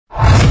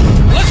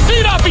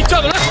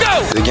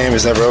game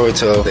is never over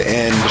till the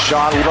end.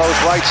 Deshaun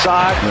throws right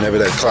side. Whenever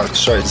that clock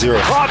strikes zero.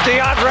 Caught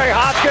DeAndre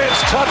Hopkins.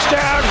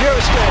 Touchdown,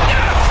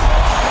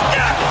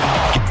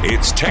 Houston.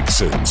 It's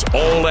Texans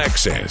All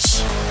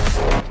Access.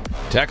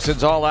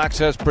 Texans All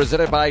Access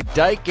presented by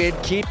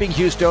Daikin, keeping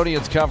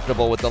Houstonians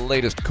comfortable with the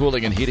latest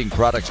cooling and heating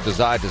products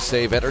designed to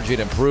save energy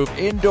and improve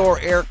indoor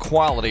air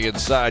quality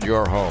inside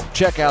your home.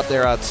 Check out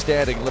their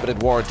outstanding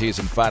limited warranties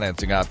and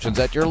financing options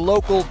at your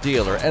local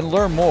dealer and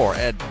learn more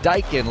at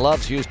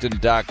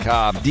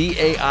DaikinLovesHouston.com.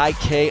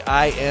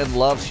 DAIKIN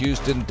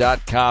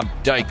LovesHouston.com.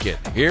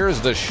 Daikin.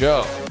 Here's the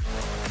show.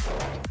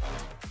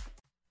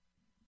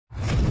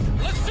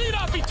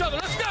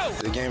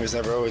 The game is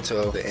never over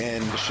till the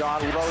end. Deshaun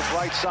throws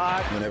right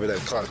side. Whenever that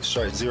clock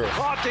strikes zero.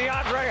 Caught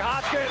DeAndre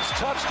Hopkins.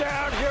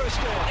 Touchdown,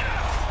 Houston.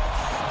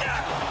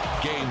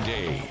 Game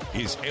day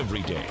is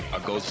every day.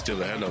 Our goal is still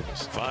the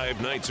handovers.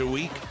 5 nights a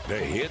week, the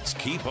hits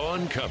keep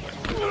on coming.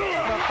 The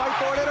fight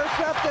for it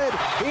intercepted.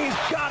 He's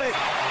got it.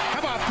 How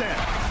about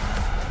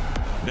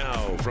that?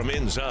 Now, from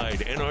inside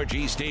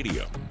NRG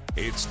Stadium,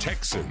 it's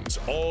Texans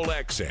All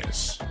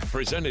Access,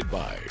 presented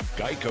by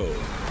Geico.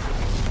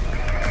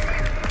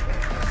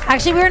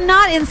 Actually, we're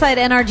not inside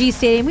NRG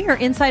Stadium. We are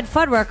inside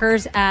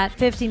Fuddruckers at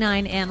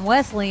 59 and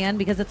Wesleyan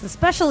because it's a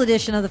special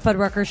edition of the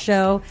Fuddruckers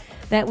show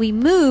that we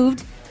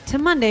moved to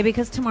Monday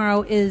because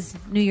tomorrow is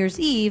New Year's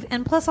Eve.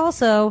 And plus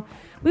also,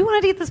 we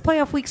wanted to get this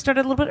playoff week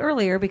started a little bit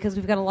earlier because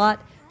we've got a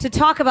lot to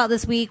talk about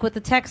this week with the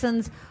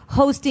Texans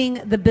hosting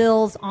the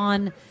Bills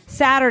on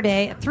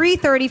Saturday at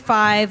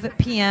 3:35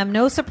 p.m.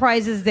 No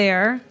surprises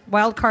there.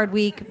 Wild card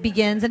week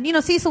begins. And,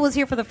 Cecil was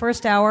here for the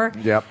first hour.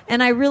 Yep.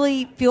 And I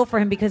really feel for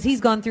him because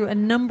he's gone through a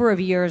number of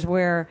years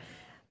where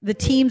the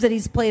teams that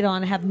he's played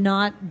on have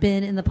not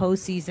been in the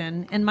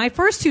postseason. And my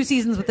first 2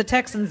 seasons with the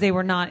Texans, they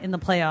were not in the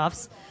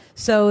playoffs.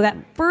 So that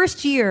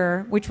first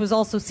year, which was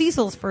also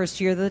Cecil's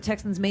first year that the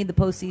Texans made the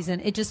postseason,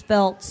 it just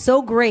felt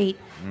so great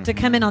to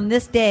come in on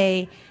this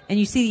day and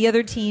you see the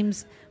other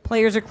teams,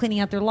 players are cleaning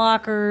out their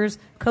lockers,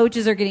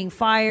 coaches are getting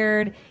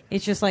fired.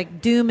 It's just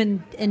like doom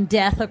and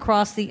death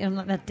across the,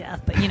 not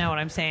death, but you know what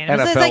I'm saying.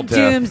 It's like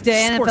death.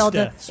 doomsday, Sports NFL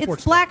death. death. Sports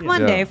It's Black death,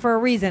 Monday for a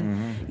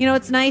reason.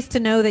 It's nice to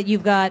know that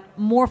you've got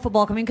more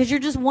football coming because you're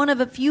just one of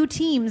a few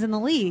teams in the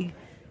league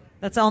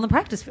that's on the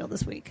practice field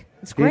this week.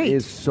 It's great. It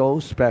is so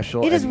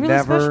special. It is and really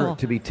never special.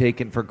 to be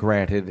taken for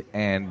granted.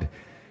 And,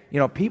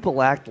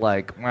 people act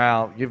like,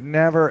 well, you've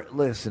never,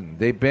 listen,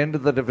 they've been to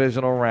the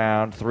divisional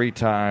round 3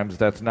 times.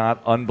 That's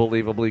not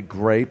unbelievably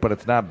great, but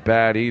it's not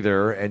bad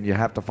either. And you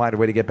have to find a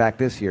way to get back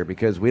this year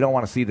because we don't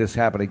want to see this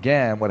happen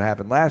again. What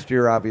happened last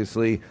year,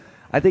 obviously,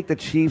 I think the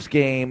Chiefs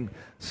game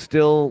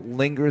still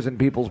lingers in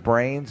people's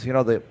brains.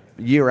 The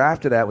year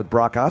after that with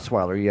Brock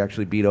Osweiler, he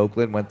actually beat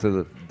Oakland, went to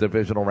the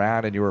divisional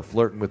round, and you were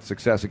flirting with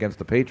success against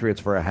the Patriots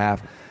for a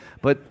half.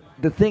 But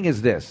the thing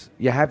is this,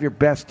 you have your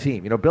best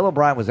team. Bill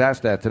O'Brien was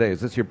asked that today,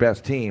 is this your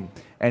best team?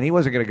 And he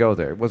wasn't going to go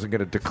there. He wasn't going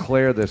to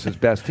declare this his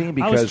best team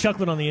because... I was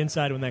chuckling on the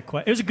inside when that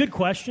question... It was a good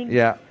question.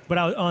 Yeah. But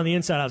on the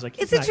inside, I was like,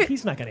 he's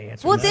not going to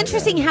answer Well, it's that.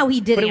 interesting how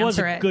he did But answer it was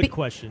a it. good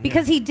question.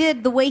 Because he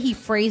did, the way he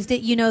phrased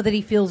it, that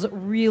he feels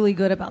really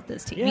good about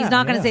this team. Yeah, He's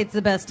not going to yeah. say it's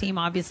the best team,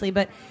 obviously,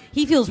 but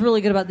he feels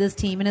really good about this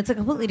team, and it's a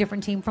completely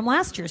different team from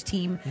last year's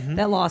team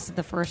that lost at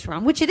the first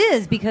round, which it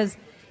is because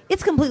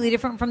it's completely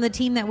different from the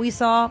team that we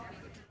saw,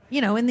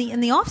 in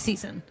the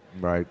offseason.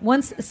 Right.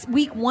 Once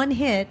week 1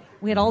 hit,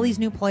 we had all these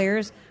new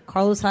players,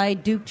 Carlos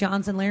Hyde, Duke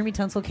Johnson, Laramie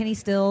Tunsil, Kenny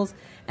Stills,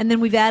 and then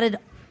we've added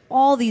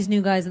all these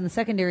new guys in the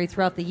secondary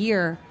throughout the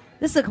year.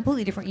 This is a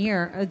completely different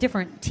year, a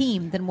different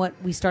team than what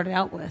we started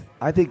out with.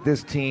 I think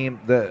this team,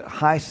 the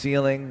high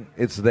ceiling,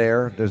 it's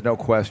there. There's no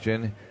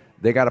question.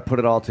 They got to put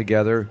it all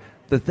together.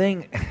 The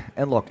thing,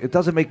 and look, it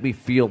doesn't make me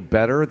feel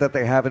better that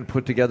they haven't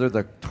put together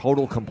the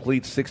total,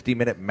 complete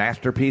 60-minute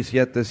masterpiece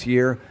yet this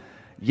year.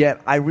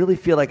 Yet, I really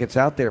feel like it's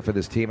out there for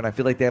this team, and I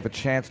feel like they have a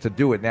chance to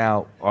do it.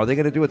 Now, are they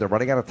going to do it? They're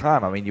running out of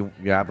time. I mean, you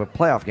have a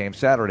playoff game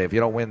Saturday. If you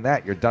don't win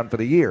that, you're done for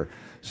the year.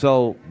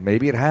 So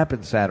maybe it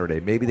happens Saturday.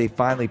 Maybe they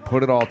finally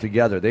put it all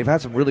together. They've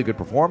had some really good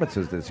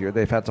performances this year.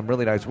 They've had some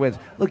really nice wins.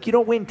 Look, you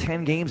don't win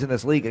 10 games in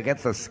this league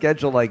against a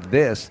schedule like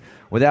this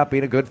without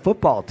being a good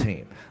football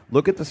team.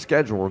 Look at the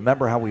schedule.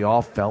 Remember how we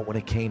all felt when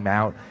it came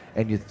out,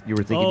 and you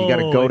were thinking you got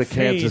to go to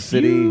Kansas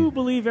City. If you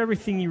believe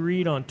everything you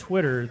read on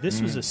Twitter,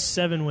 this was a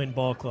 7-win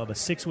ball club, a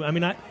 6-win. I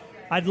mean,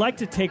 I'd like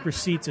to take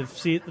receipts of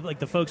like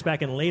the folks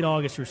back in late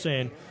August who were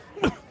saying,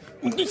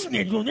 this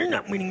schedule, they're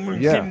not winning more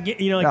than 7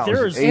 games.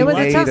 It was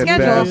a tough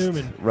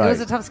schedule. Right. It was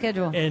a tough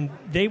schedule. And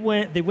they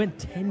went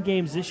 10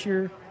 games this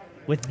year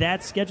with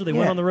that schedule. They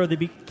went on the road. They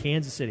beat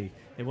Kansas City.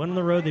 They went on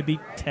the road. They beat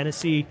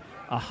Tennessee,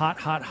 a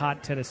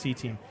hot Tennessee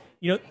team.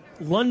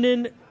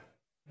 London,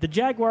 the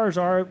Jaguars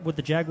are what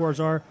the Jaguars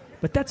are,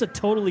 but that's a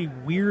totally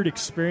weird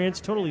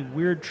experience, totally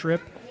weird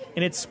trip.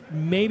 And it's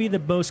maybe the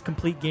most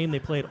complete game they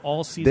played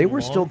all season They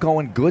were long. still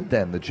going good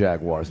then, the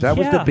Jaguars. That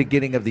was the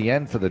beginning of the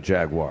end for the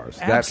Jaguars,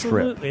 Absolutely.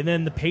 that trip. And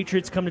then the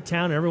Patriots come to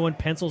town, and everyone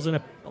pencils in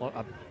a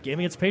game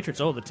against the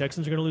Patriots. Oh, the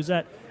Texans are going to lose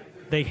that.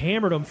 They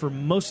hammered them for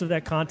most of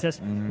that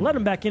contest, let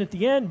them back in at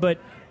the end, but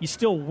you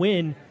still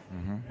win.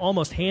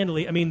 almost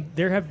handily. I mean,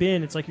 there have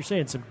been, it's like you're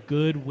saying, some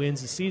good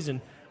wins this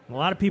season. And a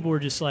lot of people were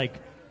just like,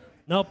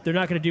 nope, they're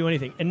not going to do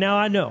anything. And now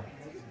I know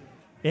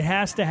it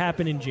has to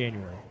happen in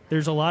January.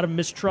 There's a lot of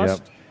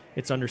mistrust. Yep.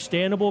 It's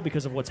understandable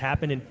because of what's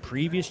happened in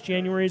previous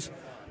Januaries.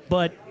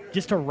 But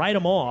just to write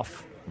them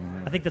off,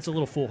 I think that's a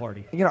little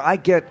foolhardy. You know, I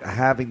get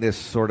having this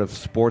sort of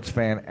sports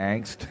fan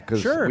angst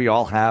because we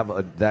all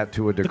have that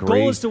to a degree. The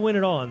goal is to win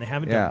it all, and they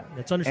haven't done it.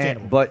 That's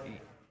understandable. But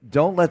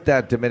don't let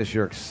that diminish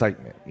your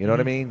excitement. You know what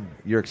I mean?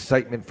 Your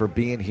excitement for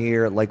being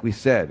here, like we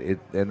said,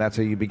 and that's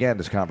how you began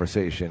this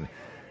conversation.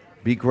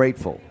 Be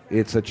grateful.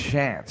 It's a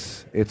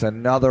chance. It's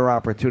another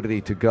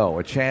opportunity to go,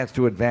 a chance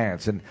to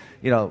advance. And,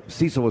 you know,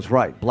 Cecil was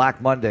right.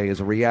 Black Monday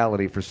is a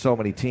reality for so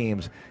many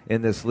teams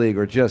in this league,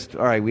 or just,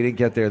 all right, we didn't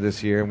get there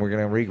this year, and we're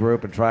going to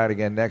regroup and try it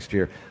again next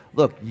year.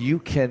 Look, you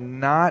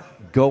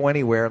cannot go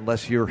anywhere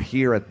unless you're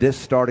here at this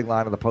starting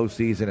line of the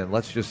postseason, and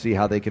let's just see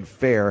how they can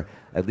fare.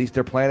 At least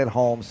they're playing at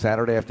home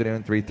Saturday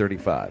afternoon,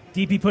 3:35.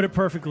 DP put it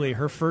perfectly.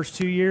 Her first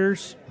 2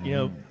 years, you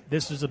know,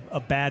 this was a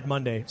bad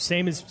Monday.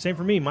 Same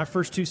for me. My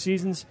first 2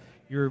 seasons,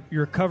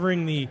 you're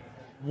covering the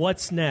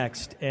what's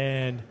next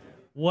and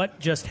what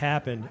just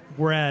happened,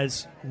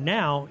 whereas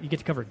now you get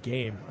to cover a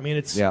game. I mean,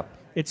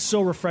 it's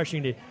so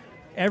refreshing to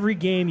every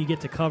game you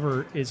get to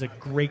cover is a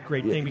great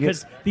thing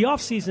because the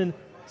off season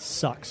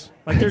sucks.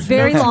 Like there's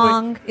very no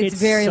long. It's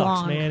very sucks,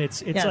 long, man.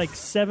 It's like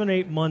 7 or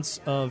 8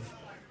 months of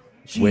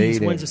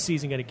Waiting. when's the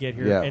season going to get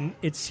here? Yeah. And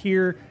it's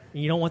here,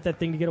 and you don't want that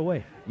thing to get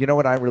away. You know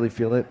what? I really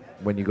feel it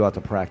when you go out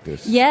to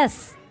practice.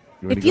 Yes.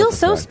 When It you go feels to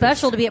so practice.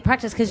 special to be at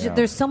practice because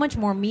there's so much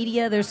more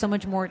media, there's so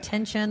much more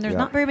attention. There's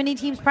not very many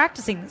teams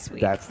practicing this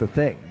week. That's the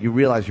thing. You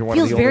realize you're one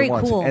Feels of the only very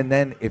ones. cool. And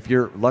then if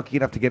you're lucky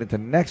enough to get into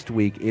next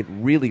week, it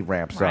really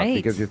ramps up Right.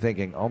 because you're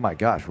thinking, oh my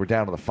gosh, we're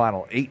down to the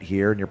final 8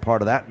 here, and you're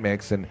part of that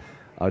mix. And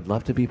I'd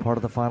love to be part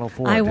of the final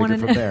 4. I Take want it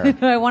from there.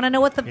 to. I want to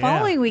know what the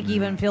following week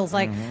even feels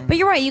like. But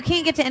you're right. You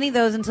can't get to any of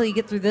those until you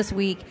get through this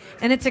week,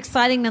 and it's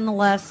exciting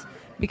nonetheless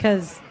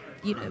because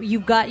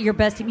you've got your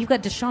best team. You've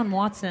got Deshaun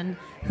Watson,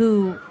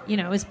 who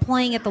is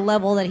playing at the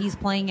level that he's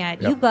playing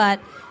at. Yep. You've got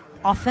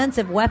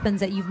offensive weapons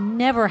that you've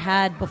never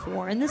had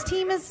before, and this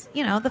team is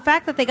the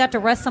fact that they got to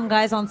rest some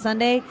guys on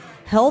Sunday,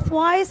 health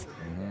wise.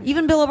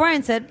 Even Bill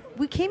O'Brien said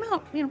we came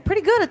out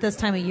pretty good at this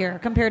time of year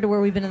compared to where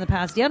we've been in the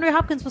past. DeAndre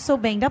Hopkins was so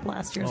banged up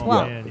last year as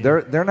well. Man,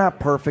 yeah. They're not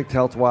perfect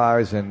health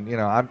wise, and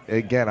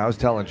I was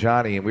telling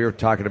Johnny, and we were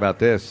talking about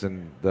this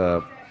in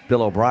the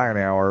Bill O'Brien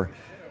hour.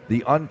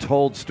 The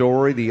untold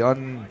story, the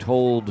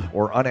untold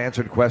or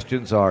unanswered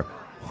questions are: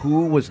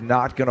 who was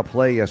not going to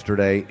play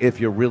yesterday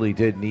if you really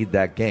did need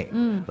that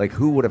game? Like,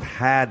 who would have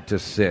had to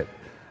sit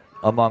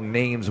among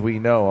names we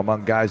know,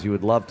 among guys you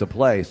would love to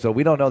play? So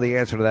we don't know the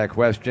answer to that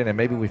question, and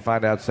maybe we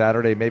find out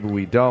Saturday, maybe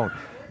we don't.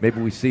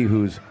 Maybe we see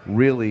who's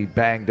really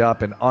banged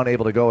up and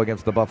unable to go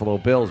against the Buffalo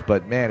Bills.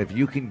 But, man, if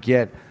you can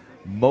get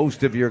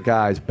most of your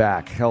guys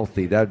back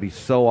healthy, that would be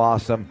so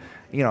awesome.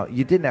 You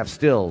didn't have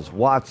Stills,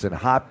 Watson,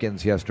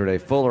 Hopkins yesterday,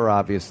 Fuller,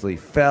 obviously,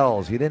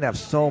 Fells. You didn't have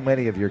so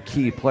many of your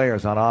key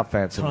players on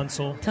offense.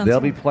 Tunsil.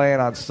 They'll be playing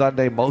on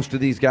Sunday. Most of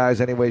these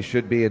guys anyway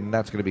should be, and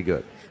that's going to be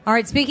good. All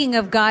right, speaking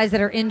of guys that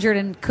are injured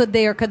and could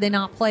they or could they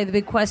not play, the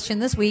big question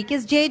this week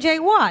is J.J.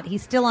 Watt.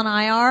 He's still on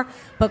IR,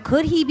 but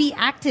could he be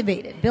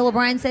activated? Bill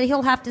O'Brien said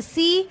he'll have to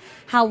see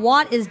how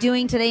Watt is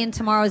doing today and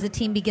tomorrow as the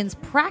team begins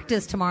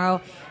practice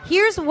tomorrow.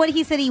 Here's what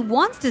he said he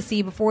wants to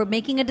see before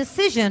making a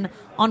decision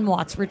on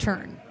Watt's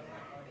return.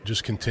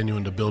 Just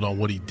continuing to build on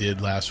what he did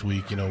last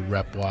week,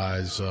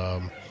 rep-wise,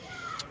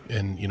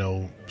 and,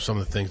 some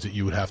of the things that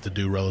you would have to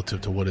do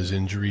relative to what his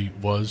injury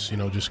was,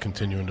 just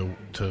continuing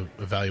to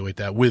evaluate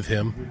that with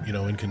him,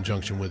 in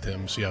conjunction with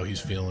him, see how he's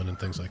feeling and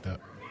things like that.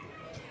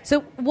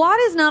 So Watt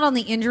is not on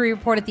the injury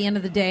report at the end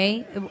of the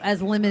day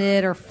as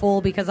limited or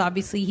full because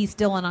obviously he's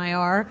still on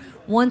IR.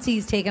 Once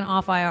he's taken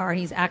off IR and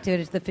he's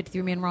activated to the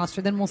 53-man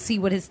roster, then we'll see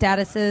what his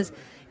status is.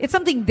 It's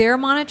something they're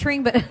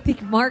monitoring, but I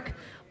think Mark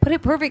put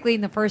it perfectly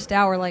in the first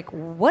hour. Like,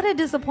 what a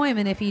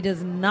disappointment if he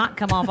does not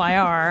come off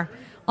IR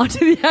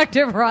onto the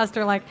active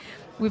roster. Like,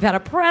 we've had a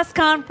press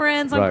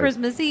conference on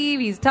Christmas Eve.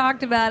 He's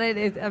talked about it.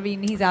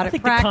 He's out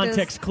at practice. The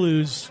context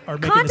clues are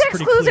making this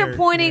pretty clear. Are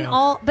pointing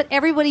but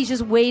everybody's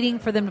just waiting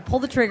for them to pull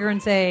the trigger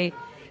and say,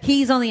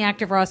 he's on the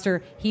active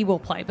roster, he will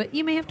play. But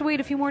you may have to wait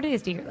a few more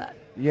days to hear that.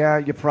 Yeah,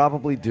 you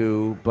probably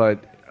do.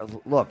 But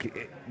look,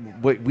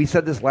 we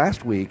said this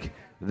last week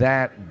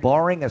that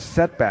barring a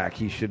setback,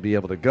 he should be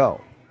able to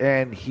go.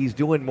 And he's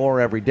doing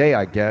more every day,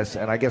 I guess.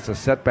 And I guess a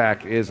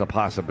setback is a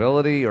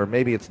possibility, or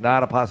maybe it's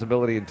not a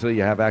possibility until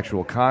you have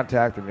actual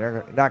contact. And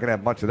you're not going to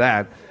have much of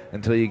that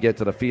until you get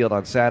to the field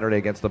on Saturday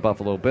against the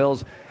Buffalo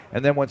Bills.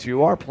 And then once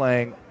you are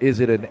playing, is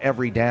it an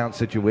every down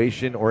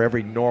situation or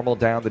every normal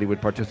down that he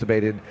would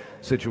participate in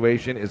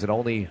situation? Is it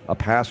only a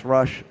pass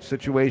rush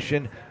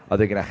situation? Are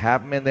they going to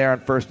have him in there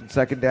on first and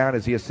second down?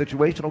 Is he a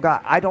situational guy?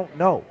 I don't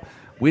know.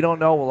 We don't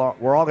know.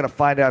 We're all going to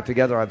find out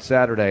together on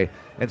Saturday.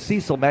 And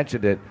Cecil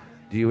mentioned it.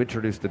 Do you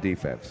introduce the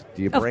defense?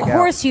 Do you bring Of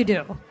course you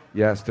do.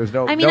 Yes, there's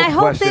no. I mean, no I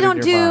hope question they don't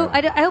in do. your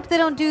mind. I hope they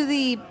don't do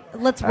the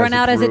let's As run a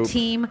out as a group.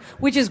 team,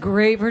 which is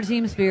great for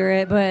team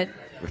spirit. But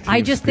Team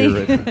I just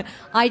spirit. think,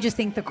 I just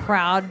think the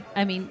crowd.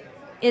 I mean,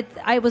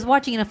 I was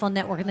watching NFL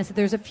Network and they said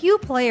there's a few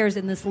players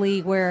in this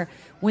league where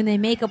when they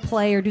make a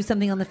play or do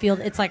something on the field,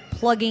 it's like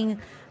plugging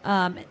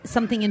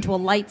something into a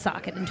light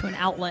socket, into an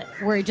outlet,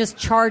 where it just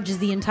charges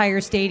the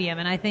entire stadium.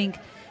 And I think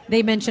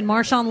they mentioned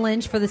Marshawn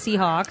Lynch for the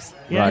Seahawks,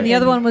 Yeah. and the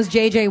other one was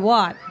J.J.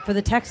 Watt for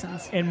the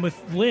Texans. And with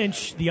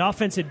Lynch, the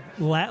offense had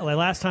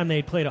last time they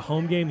had played a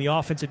home game, the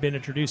offense had been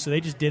introduced, so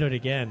they just did it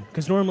again.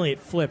 Because normally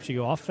it flips. You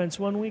go offense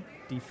one week,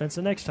 defense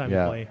the next time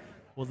Yeah. you play.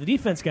 Well, the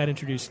defense got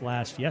introduced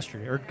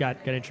yesterday, or got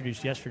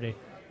introduced yesterday.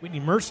 Whitney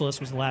Merciless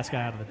was the last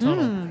guy out of the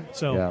tunnel.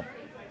 So Yeah.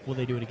 will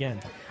they do it again?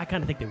 I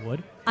kind of think they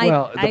would.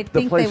 Well, I the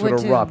think place they would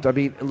would too. erupt. I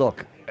mean,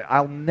 look,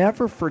 I'll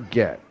never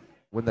forget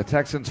when the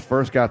Texans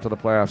first got to the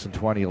playoffs in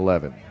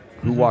 2011.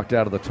 Who walked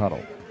out of the tunnel?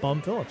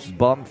 Bum Phillips.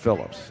 Bum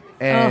Phillips.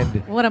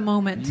 And what a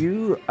moment.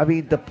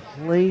 the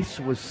place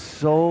was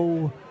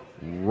so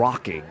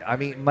rocking. I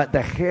mean,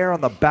 the hair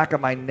on the back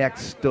of my neck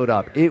stood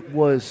up. It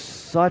was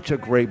such a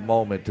great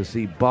moment to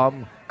see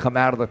Bum come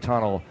out of the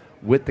tunnel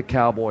with the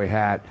cowboy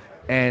hat.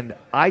 And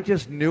I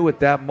just knew at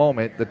that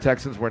moment the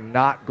Texans were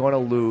not going to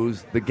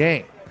lose the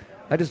game.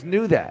 I just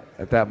knew that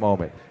at that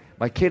moment.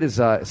 My kid is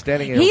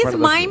standing in He's front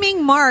of the...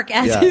 miming Mark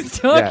as Yeah, he's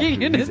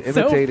talking, yeah, and he's it's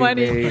so imitating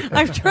funny. me.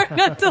 I'm trying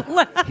not to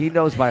laugh. He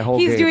knows my whole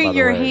He's game, doing by the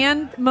your way.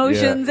 hand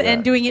motions Yeah, yeah.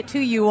 and doing it to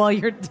you while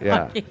you're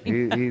Yeah, talking.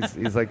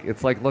 he's like,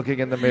 it's like looking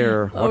in the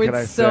mirror. Oh, What can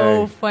I it's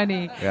so say?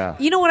 funny. Yeah.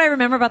 You know what I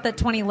remember about that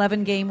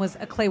 2011 game was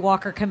Clay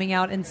Walker coming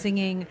out and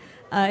singing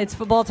 "It's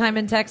Football Time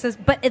in Texas,"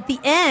 but at the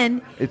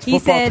end, It's he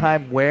football said,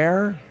 time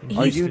where?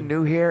 Are you Houston.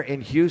 new here?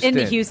 In Houston.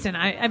 "In Houston."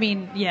 I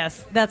mean,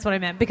 yes, that's what I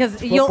meant because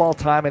Football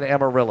time in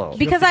Amarillo.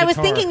 Because the I was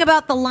guitar. thinking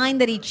about the line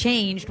that he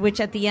changed, which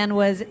at the end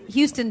was,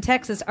 "Houston,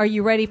 Texas, are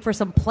you ready for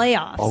some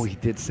playoffs?" Oh, he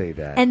did say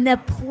that. And the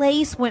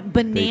place went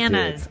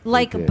bananas. They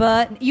Like, did.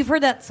 but you've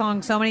heard that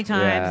song so many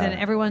times, Yeah. and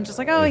everyone's just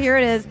like, "Oh, here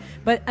it is."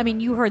 But I mean,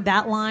 you heard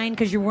that line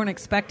because you weren't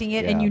expecting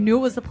it, and Yeah. you knew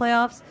it was the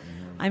playoffs.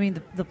 I mean,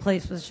 the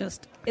place was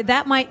just.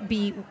 That might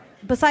be.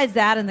 Besides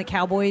that, and the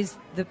Cowboys,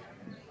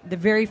 the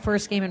very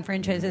first game in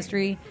franchise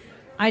history,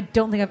 I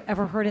don't think I've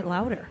ever heard it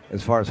louder.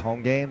 As far as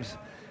home games,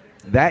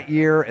 that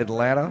year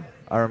Atlanta,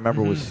 I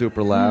remember, was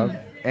super loud.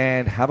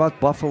 And how about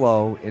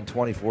Buffalo in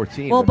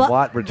 2014 when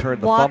Watt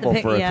returned the fumble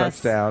for a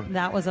touchdown?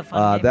 That was a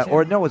fun game, too.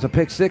 Or no, it was a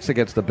pick six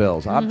against the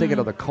Bills. I'm thinking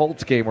of the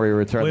Colts game where he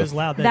returned. Well, it was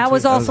loud then, That too.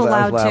 was also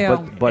That was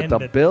loud, too. But And the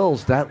the-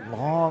 Bills, that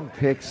long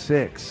pick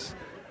six,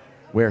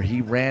 where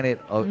he ran it,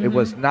 it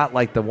was not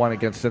like the one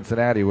against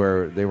Cincinnati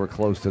where they were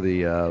close to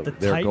the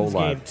their goal Titans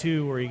line. game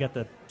too, where he got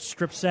the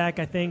strip sack,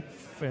 I think,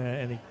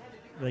 and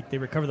they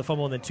recovered the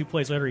fumble, and then 2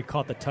 plays later he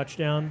caught the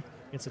touchdown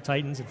against the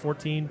Titans in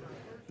 14.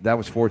 That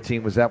was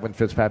 14. Was that when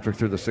Fitzpatrick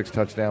threw the 6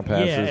 touchdown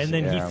passes? Yeah, and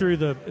then he threw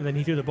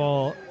the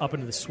ball up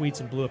into the suites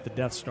and blew up the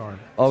Death Star.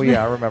 Oh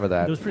yeah, I remember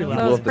that. It was pretty He loud.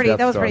 blew That was up the pretty- Death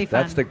that was Star. pretty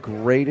fun. That's the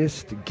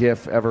greatest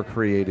GIF ever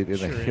created in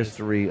Sure the is.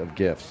 history of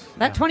GIFs.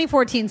 That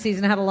 2014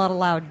 season had a lot of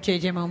loud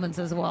JJ moments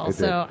as well. It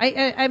So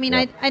I mean,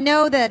 Yeah. I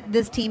know that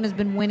this team has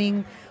been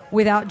winning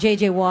without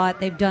JJ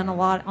Watt. They've done a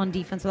lot on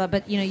defense with that,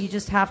 but you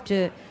just have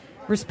to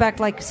respect,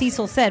 like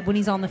Cecil said, when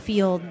he's on the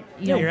field.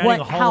 Yeah, you're what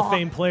adding a Hall of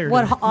Fame player to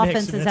what the mix,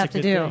 offenses and that's have a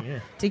to good do thing, yeah.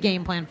 to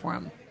game plan for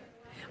him.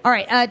 All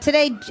right,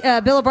 today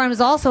Bill O'Brien was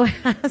also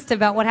asked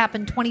about what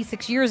happened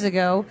 26 years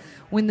ago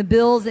when the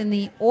Bills and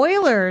the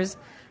Oilers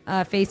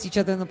faced each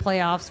other in the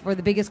playoffs for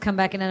the biggest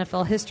comeback in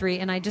NFL history,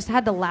 and I just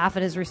had to laugh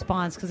at his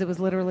response because it was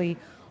literally,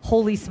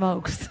 holy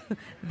smokes.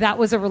 That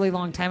was a really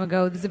long time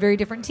ago. This is a very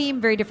different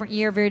team, very different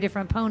year, very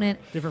different opponent,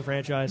 Different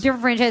franchise.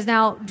 different franchise.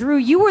 Now, Drew,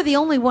 you were the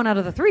only one out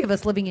of the three of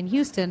us living in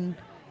Houston.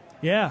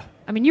 Yeah.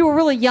 I mean, you were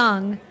really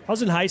young, I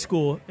was in high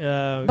school.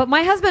 but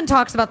my husband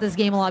talks about this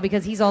game a lot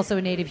because he's also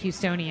a native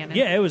Houstonian. And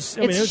Yeah, it was.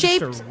 I mean, it was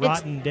just a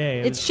rotten day.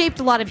 It It's was- shaped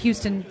a lot of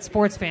Houston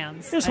sports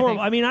fans. It's I horrible.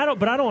 think. I mean, I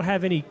don't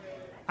have any.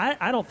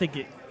 I don't think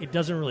it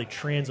doesn't really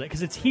translate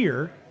because it's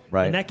here,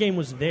 Right. And that game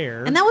was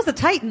there, And that was the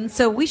Titans,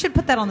 so we should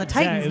put that on the Yeah,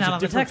 Titans, it was not a on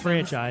the different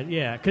Texans. franchise.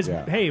 Yeah, because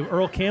Yeah. hey,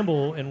 Earl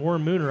Campbell and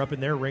Warren Moon are up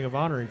in their Ring of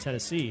Honor in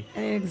Tennessee.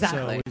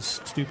 Exactly. So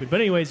it's stupid. But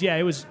anyways, yeah,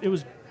 it was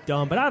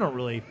dumb. But I don't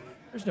really.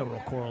 There's no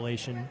real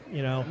correlation,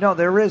 No,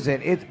 there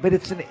isn't. But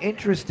it's an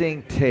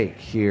interesting take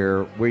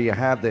here where you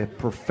have the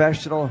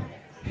professional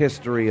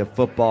history of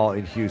football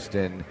in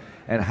Houston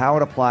and how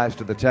it applies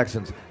to the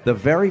Texans. The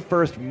very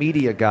first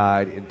media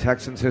guide in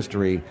Texans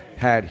history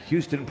had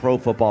Houston Pro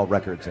Football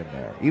records in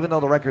there. Even though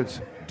the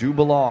records do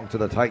belong to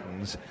the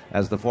Titans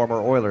as the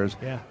former Oilers,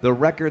 Yeah. the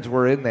records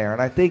were in there.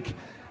 And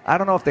I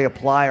don't know if they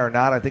apply or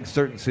not. I think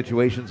certain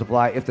situations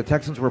apply. If the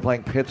Texans were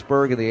playing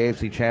Pittsburgh in the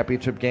AFC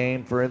Championship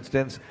game, for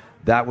instance,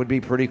 that would be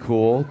pretty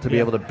cool to be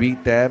Yeah. able to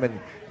beat them and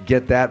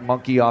get that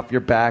monkey off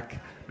your back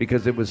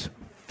because it was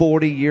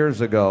 40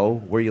 years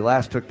ago where you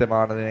last took them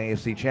on in an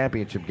AFC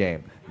championship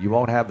game. You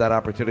won't have that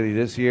opportunity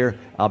this year.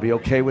 I'll be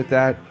okay with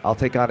that. I'll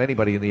take on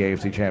anybody in the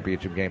AFC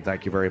championship game.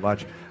 Thank you very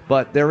much.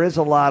 But there is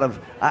a lot of,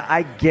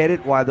 I get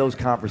it why those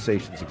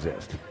conversations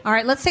exist. All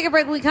right, let's take a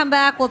break. When we come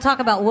back, we'll talk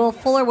about Will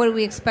Fuller. What do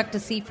we expect to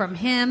see from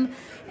him?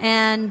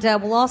 And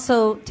we'll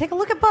also take a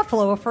look at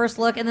Buffalo, a first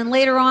look. And then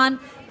later on,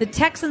 the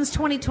Texans'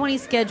 2020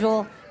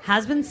 schedule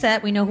has been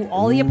set. We know who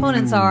all the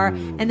opponents are.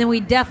 And then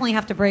we definitely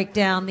have to break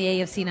down the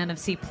AFC and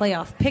NFC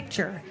playoff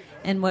picture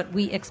and what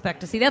we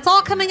expect to see. That's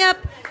all coming up.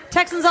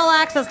 Texans All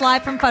Access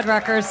live from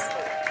Fuddruckers.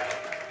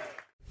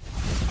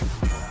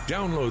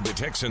 Download the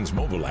Texans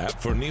mobile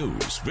app for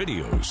news,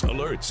 videos,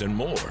 alerts, and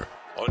more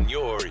on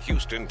your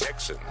Houston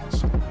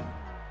Texans.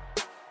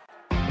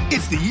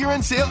 It's the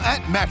year-end sale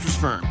at Mattress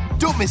Firm.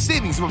 Don't miss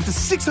savings of up to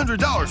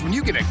 $600 when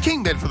you get a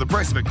king bed for the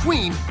price of a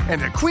queen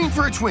and a queen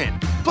for a twin.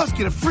 Plus,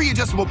 get a free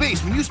adjustable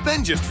base when you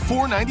spend just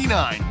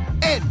 $4.99.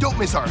 And don't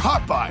miss our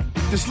Hot Buy.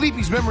 The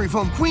Sleepy's Memory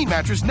Foam Queen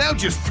mattress now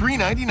just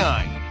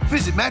 $3.99.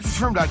 Visit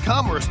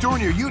mattressfirm.com or a store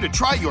near you to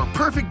try your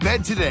perfect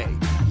bed today.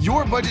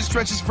 Your budget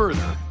stretches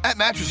further at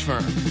Mattress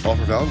Firm.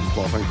 Offer valid with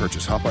qualifying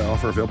purchase. Hot Buy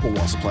offer available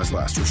while supplies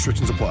last.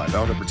 Restrictions apply.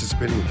 Valid at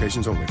participating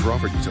locations only. For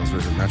offer details,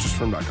 visit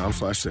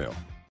mattressfirm.com/sale.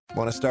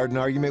 Want to start an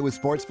argument with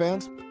sports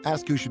fans?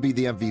 Ask who should be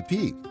the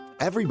MVP.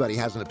 Everybody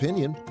has an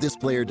opinion. This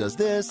player does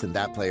this and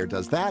that player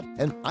does that,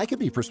 and I could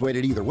be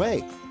persuaded either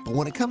way. But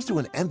when it comes to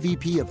an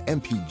MVP of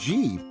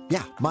MPG,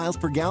 yeah, miles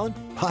per gallon,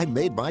 I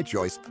made my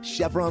choice.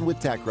 Chevron with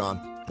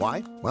Techron.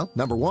 Why? Well,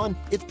 number one,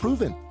 it's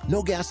proven.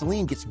 No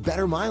gasoline gets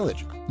better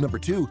mileage. Number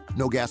two,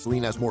 no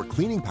gasoline has more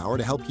cleaning power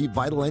to help keep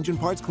vital engine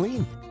parts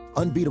clean.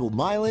 Unbeatable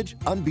mileage,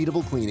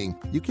 unbeatable cleaning.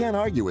 You can't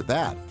argue with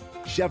that.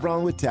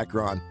 Chevron with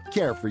Techron.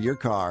 Care for your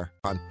car.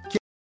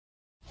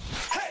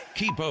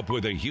 Keep up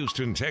with the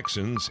Houston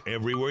Texans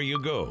everywhere you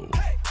go.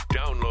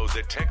 Download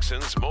the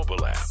Texans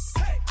mobile app.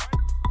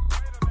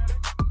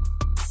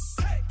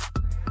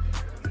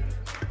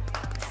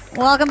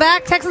 Welcome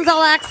back. Texans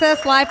All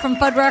Access live from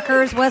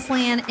Fuddruckers,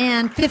 Wesleyan,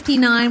 and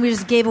 59. We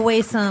just gave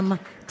away some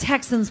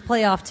Texans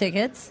playoff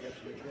tickets.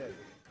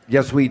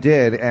 Yes, we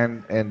did.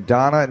 And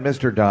Donna and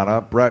Mr.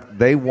 Donna, Brett,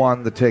 they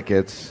won the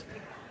tickets.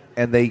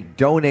 And they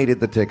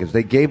donated the tickets.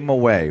 They gave them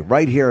away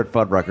right here at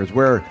Fuddruckers,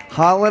 where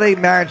holiday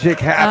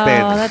magic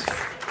happens.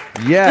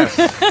 Oh, yes.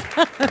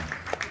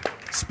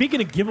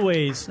 Speaking of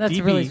giveaways, That's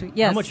DB, really sweet.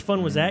 Yes. How much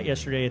fun was that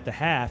yesterday at the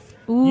half?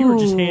 Ooh. You were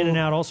just handing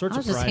out all sorts I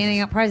was of just prizes. handing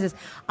out prizes.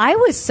 I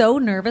was so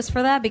nervous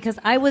for that because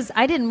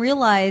I didn't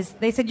realize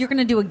they said you're going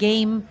to do a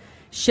game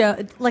show,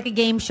 like a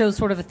game show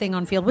sort of a thing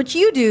on field, which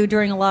you do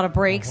during a lot of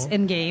breaks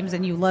in games,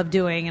 and you love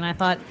doing. And I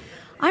thought,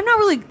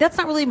 that's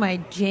not really my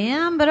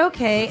jam, but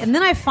okay. And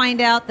then I find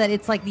out that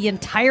it's like the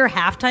entire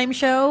halftime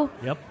show.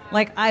 Yep.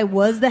 Like I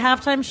was the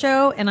halftime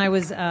show, and I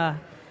was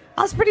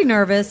pretty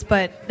nervous,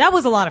 but that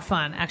was a lot of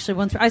fun. Actually,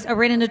 once I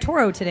ran into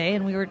Toro today,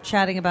 and we were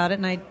chatting about it,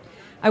 and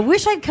I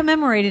wish I'd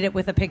commemorated it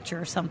with a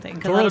picture or something,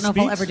 because I don't know if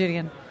I'll ever do it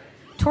again.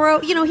 Toro,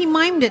 he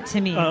mimed it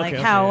to me,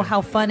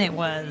 how fun it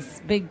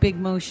was. Big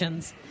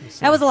motions.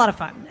 That was a lot of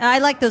fun. I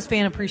like those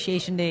Fan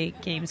Appreciation Day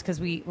games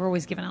because we're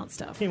always giving out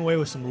stuff. Came away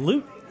with some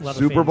loot.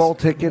 Super Bowl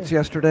tickets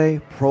yesterday,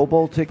 Pro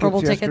Bowl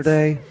tickets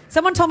yesterday.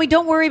 Someone told me,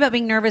 don't worry about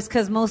being nervous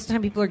because most of the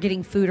time people are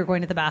getting food or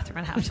going to the bathroom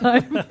at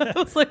halftime. I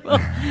was like, well,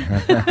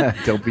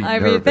 don't be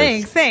nervous. I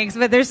mean, thanks,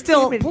 but there's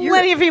still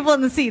plenty of people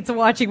in the seats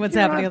watching what's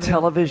happening on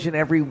television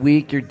every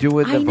week. You're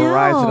doing the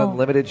Verizon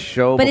Unlimited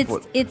show.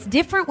 But it's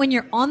different when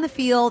you're on the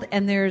field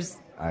and there's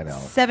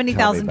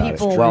 70,000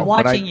 people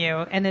watching you,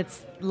 and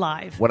it's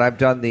live. When I've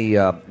done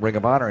the Ring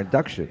of Honor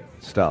induction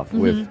stuff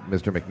with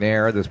Mr.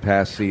 McNair this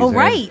past season. Oh,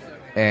 right.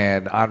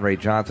 And Andre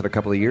Johnson a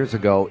couple of years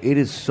ago, it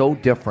is so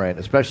different,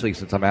 especially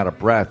since I'm out of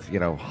breath,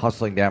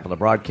 hustling down from the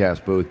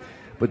broadcast booth.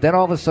 But then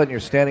all of a sudden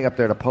you're standing up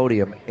there at a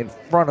podium in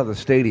front of the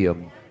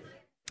stadium,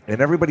 and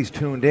everybody's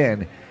tuned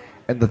in.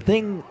 And the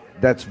thing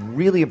that's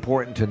really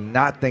important to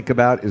not think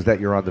about is that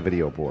you're on the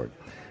video board.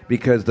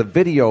 Because the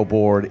video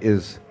board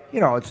is,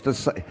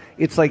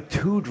 it's like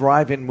two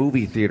drive-in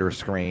movie theater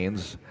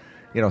screens,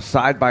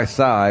 side by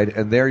side,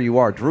 and there you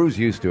are. Drew's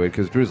used to it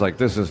because Drew's like,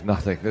 this is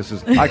nothing.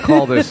 I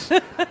call this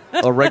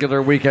a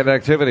regular weekend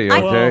activity,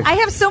 okay? I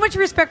have so much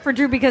respect for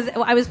Drew because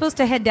I was supposed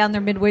to head down there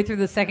midway through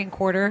the second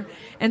quarter,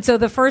 and so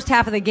the first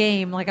half of the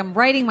game, I'm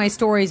writing my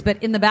stories,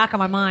 but in the back of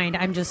my mind,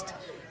 I'm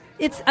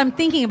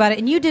thinking about it.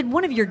 And you did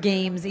one of your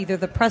games, either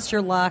the Press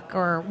Your Luck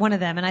or one of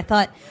them, and I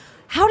thought,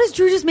 how does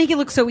Drew just make it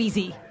look so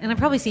easy? And I've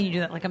probably seen you do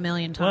that like a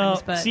million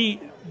times. Well,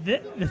 see, the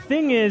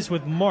thing is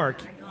with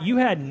Mark, you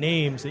had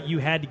names that you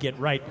had to get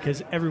right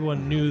because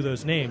everyone knew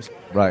those names.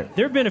 Right.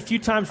 There have been a few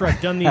times where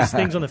I've done these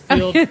things on the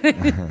field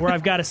where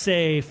I've got to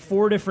say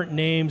 4 different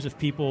names of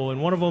people,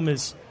 and one of them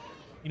is,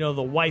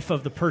 the wife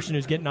of the person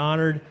who's getting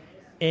honored.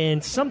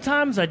 And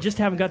sometimes I just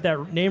haven't got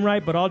that name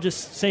right, but I'll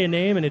just say a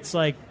name, and it's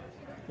like,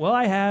 well,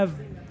 I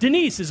have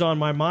Denise is on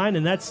my mind,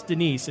 and that's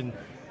Denise. And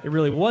it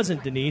really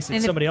wasn't Denise. And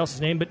It's somebody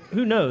else's name, but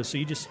who knows? So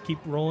you just keep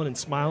rolling and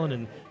smiling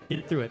and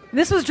get through it.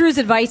 This was Drew's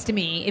advice to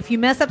me. If you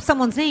mess up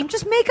someone's name,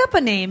 just make up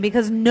a name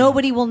because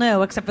nobody will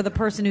know except for the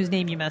person whose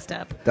name you messed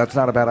up. That's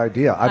not a bad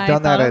idea. I've I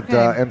done that thought,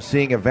 at okay.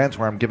 emceeing events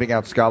where I'm giving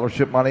out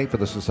scholarship money for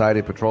the Society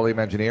of Petroleum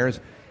Engineers,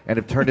 and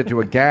it turned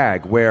into a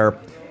gag where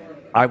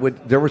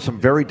there were some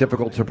very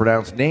difficult to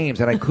pronounce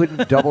names, and I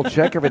couldn't double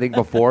check everything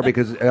before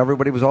because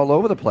everybody was all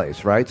over the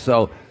place, right?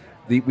 So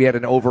we had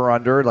an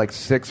over-under, like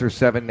 6 or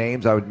 7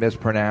 names I would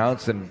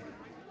mispronounce, and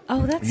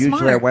Oh, that's usually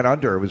smart. I went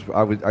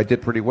under. I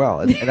did pretty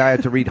well, and I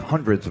had to read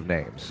hundreds of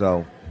names,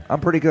 so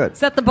I'm pretty good.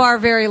 Set the bar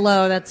very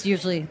low. That's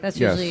usually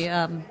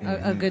Mm-hmm.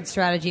 a good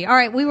strategy. All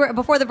right,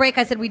 before the break.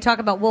 I said we'd talk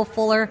about Will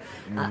Fuller.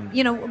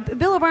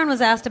 Bill O'Brien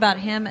was asked about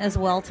him as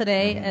well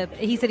today.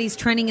 He said he's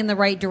trending in the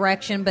right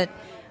direction, but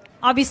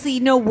obviously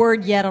no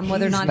word yet on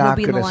whether or not he'll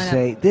be in the lineup.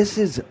 Say this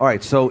is all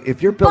right. So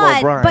if you're Bill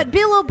O'Brien, but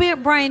Bill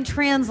O'Brien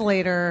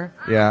translator.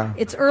 yeah,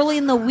 It's early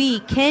in the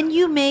week. Can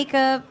you make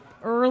a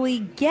early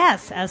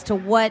guess as to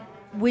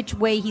which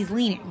way he's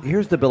leaning?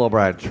 Here's the Bill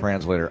O'Brien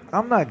translator.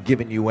 I'm not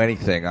giving you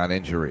anything on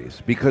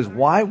injuries because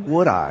why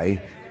would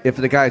I if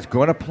the guy's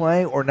going to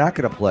play or not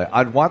going to play?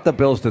 I'd want the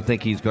Bills to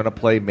think he's going to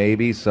play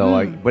maybe,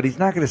 but he's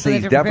not going to say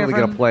he's definitely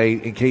going to play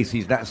in case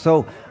he's not.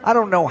 So I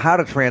don't know how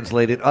to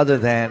translate it other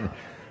than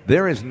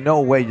there is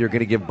no way you're going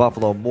to give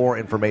Buffalo more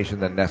information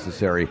than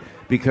necessary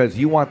because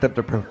you want them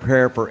to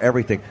prepare for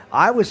everything.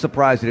 I was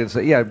surprised he didn't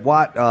say,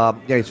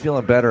 Watt, he's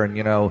feeling better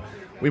and,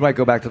 we might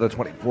go back to the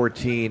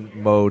 2014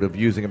 mode of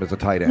using him as a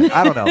tight end.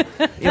 I don't know.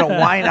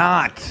 Why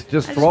not?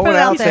 Just throw it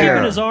out He's there.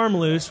 keeping his arm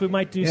loose. We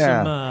might do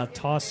some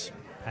toss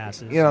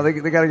passes. They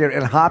got to get.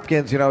 And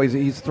Hopkins,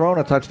 he's thrown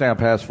a touchdown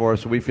pass for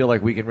us, so we feel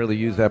like we can really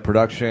use that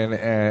production.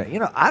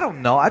 And I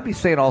don't know. I'd be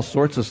saying all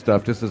sorts of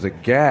stuff just as a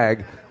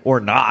gag or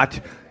not,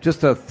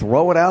 just to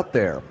throw it out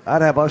there.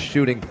 I'd have us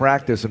shooting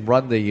practice and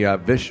run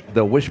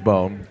the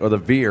wishbone or the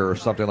veer or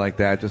something like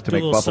that, just to do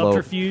make a little Buffalo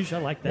subterfuge. I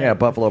like that. Yeah,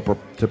 Buffalo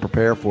to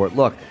prepare for it.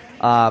 Look.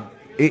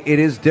 It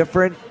is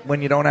different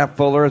when you don't have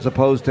Fuller as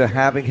opposed to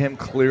having him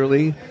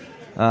clearly.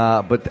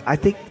 But I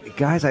think,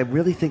 guys, I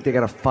really think they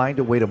got to find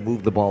a way to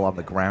move the ball on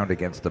the ground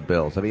against the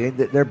Bills. I mean,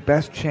 their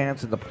best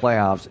chance in the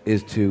playoffs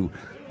is to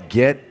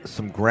get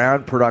some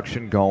ground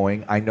production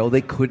going. I know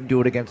they couldn't do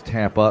it against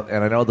Tampa,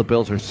 and I know the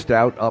Bills are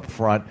stout up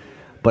front.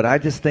 But I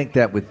just think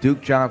that with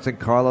Duke Johnson,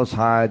 Carlos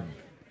Hyde,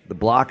 the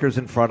blockers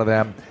in front of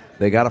them,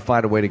 they got to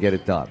find a way to get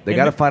it done. They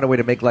got to find a way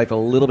to make life a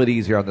little bit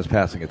easier on this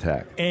passing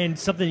attack. And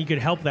something you could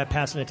help that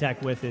passing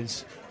attack with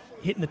is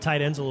hitting the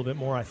tight ends a little bit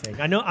more, I think.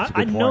 I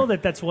know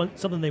that's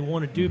something they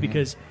want to do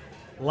because,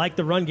 like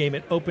the run game,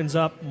 it opens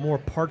up more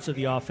parts of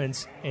the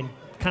offense and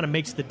kind of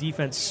makes the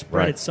defense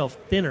spread itself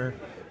thinner.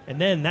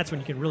 And then that's when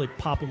you can really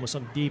pop them with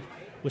something deep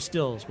with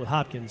Stills, with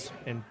Hopkins,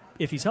 and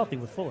if he's healthy,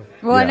 with Fuller.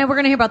 Well, I know we're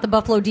going to hear about the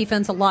Buffalo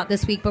defense a lot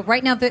this week, but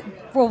right now,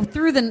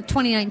 through the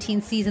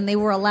 2019 season, they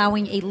were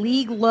allowing a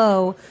league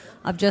low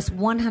of just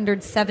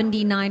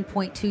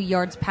 179.2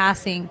 yards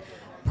passing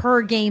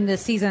per game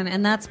this season,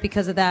 and that's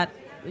because of that,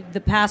 the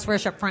pass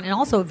rush up front, and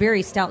also a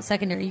very stout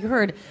secondary. You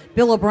heard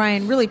Bill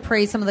O'Brien really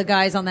praise some of the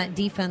guys on that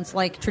defense,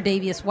 like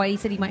Tre'Davious White. He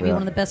said he might be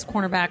one of the best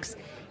cornerbacks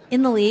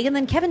in the league. And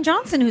then Kevin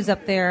Johnson, who's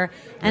up there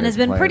and has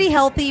been pretty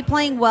healthy,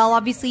 playing well.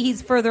 Obviously,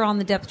 he's further on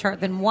the depth chart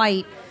than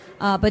White.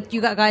 But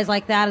you got guys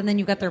like that, and then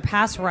you got their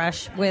pass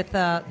rush with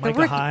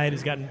Micah Hyde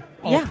has gotten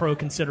all-pro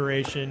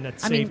consideration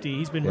at safety.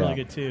 He's been really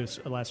good, too,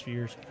 the last few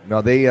years.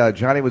 No,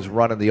 Johnny was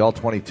running the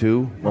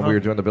All-22 when we were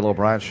doing the Bill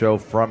O'Brien show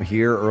from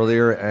here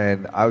earlier,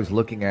 and I was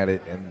looking at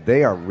it, and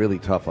they are really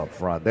tough up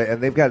front.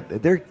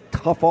 They're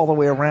tough all the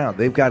way around.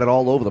 They've got it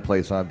all over the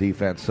place on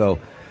defense. So,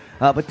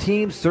 but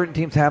certain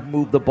teams have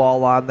moved the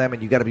ball on them,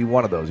 and you got to be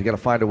one of those. You got to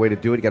find a way to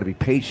do it. You got to be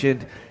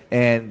patient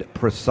and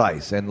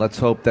precise, and let's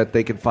hope that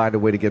they can find a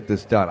way to get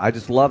this done. I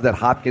just love that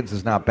Hopkins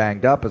is not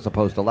banged up as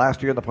opposed to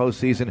last year in the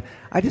postseason.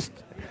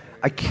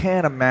 I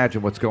can't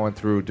imagine what's going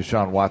through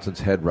Deshaun Watson's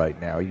head right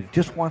now. He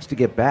just wants to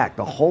get back.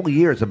 The whole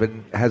year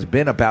has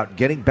been about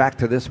getting back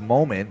to this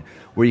moment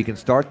where you can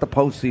start the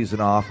postseason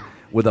off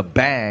with a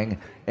bang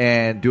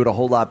and do it a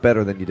whole lot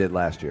better than you did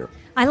last year.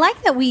 I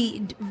like that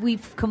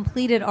we've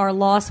completed our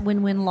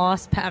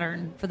win-win-loss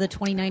pattern for the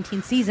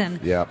 2019 season.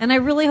 Yeah. And I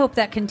really hope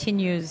that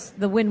continues,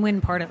 the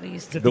win-win part at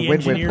least. The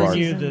win-win part.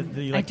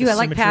 I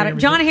like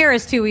patterns. John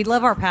Harris, too. We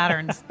love our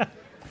patterns.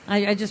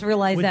 I just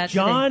realized With that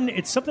John, today.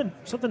 it's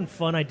something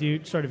fun I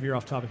do. Sorry to veer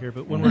off topic here,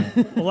 but when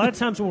we're a lot of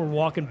times when we're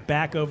walking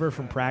back over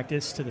from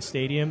practice to the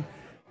stadium,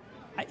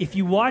 if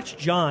you watch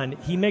John,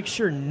 he makes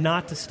sure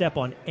not to step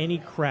on any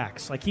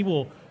cracks. Like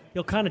he'll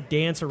kind of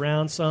dance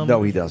around some.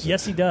 No, he doesn't.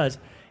 Yes, he does.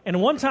 And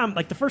one time,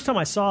 like the first time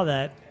I saw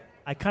that,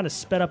 I kind of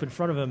sped up in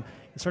front of him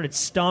and started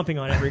stomping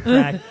on every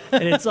crack.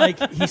 And it's like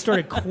he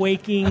started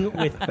quaking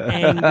with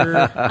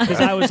anger because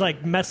I was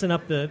like messing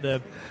up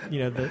the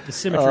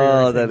symmetry.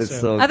 Oh, that is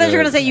so I thought you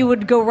were going good. to say you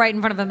would go right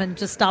in front of him and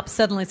just stop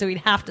suddenly so he'd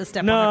have to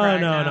step on the crack.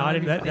 No, I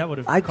didn't. That would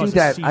have I do caused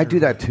that. a I do seizure.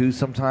 that too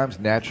sometimes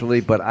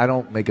naturally, but I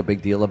don't make a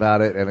big deal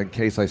about it. And in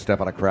case I step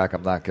on a crack,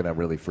 I'm not going to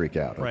really freak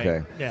out. Right.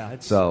 Okay. Yeah,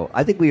 So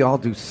I think we all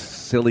do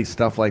silly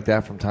stuff like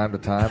that from time to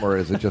time, or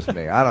is it just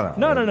me? I don't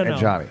know. No. And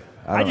Johnny.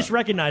 I just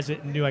recognized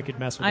it and knew I could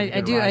mess with it.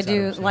 I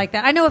do like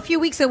that. I know a few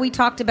weeks ago we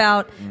talked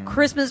about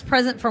Christmas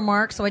present for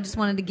Mark, so I just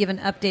wanted to give an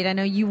update. I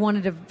know you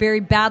wanted to very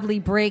badly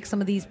break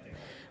some of these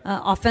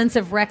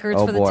offensive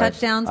records for the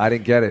touchdowns. I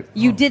didn't get it.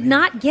 You did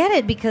not get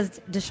it because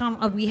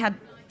Deshaun. We had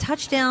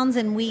touchdowns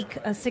in week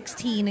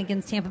 16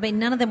 against Tampa Bay.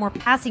 None of them were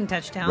passing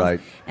touchdowns.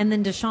 Right. And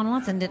then Deshaun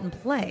Watson didn't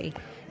play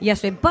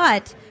yesterday.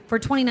 But for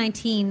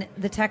 2019,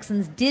 the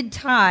Texans did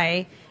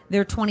tie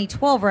their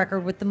 2012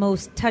 record with the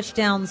most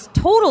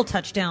total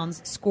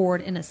touchdowns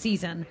scored in a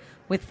season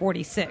with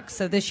 46.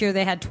 So this year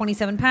they had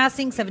 27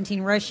 passing,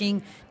 17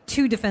 rushing,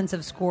 2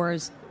 defensive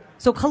scores.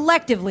 So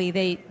collectively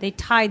they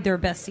tied their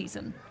best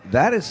season.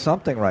 That is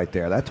something right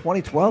there. That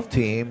 2012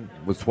 team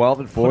was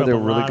 12-4. Put up They a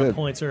were really lot good. of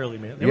points early,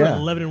 man. They were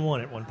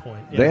 11-1 at one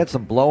point. Yeah. They had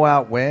some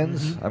blowout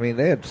wins. I mean,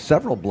 they had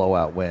several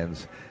blowout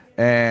wins.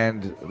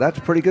 And that's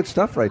pretty good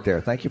stuff right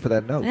there. Thank you for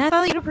that note. And I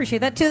thought you'd appreciate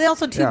that too. They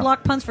also 2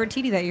 blocked punts for a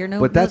TD that year.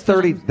 But that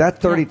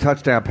 30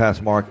 touchdown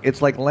pass, Mark,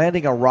 it's like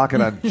landing a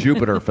rocket on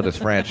Jupiter for this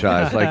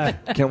franchise.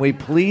 Like, can we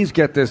please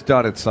get this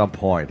done at some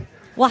point?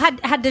 Well, had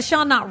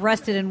Deshaun not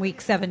rested in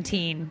week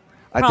 17,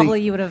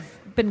 probably you would have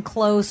been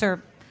close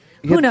or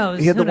who knows?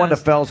 He had the one that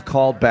Fells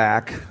called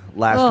back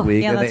last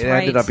week, and it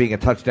ended up being a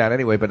touchdown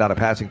anyway, but not a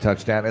passing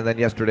touchdown. And then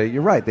yesterday,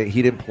 you're right,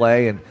 he didn't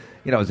play, and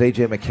it was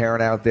A.J. McCarron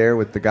out there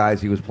with the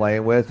guys he was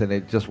playing with, and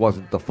it just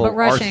wasn't the full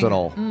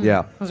arsenal.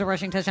 Yeah. It was a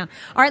rushing touchdown.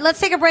 All right, let's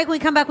take a break. When we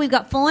come back, we've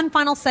got full and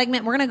final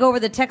segment. We're going to go over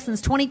the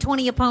Texans'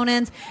 2020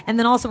 opponents, and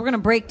then also we're going to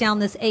break down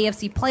this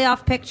AFC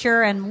playoff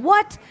picture and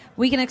what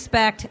we can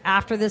expect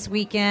after this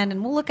weekend,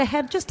 and we'll look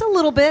ahead just a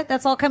little bit.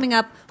 That's all coming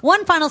up.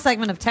 One final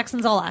segment of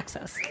Texans All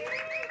Access.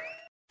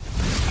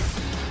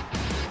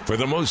 For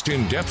the most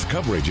in-depth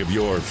coverage of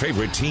your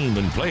favorite team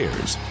and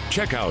players,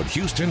 check out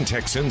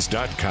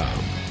HoustonTexans.com.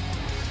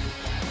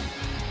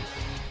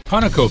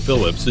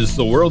 ConocoPhillips is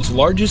the world's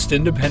largest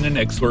independent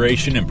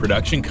exploration and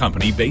production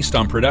company based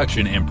on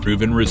production and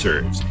proven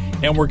reserves,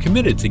 and we're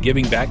committed to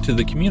giving back to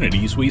the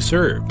communities we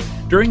serve.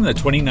 During the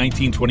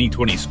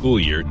 2019-2020 school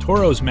year,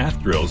 Toro's Math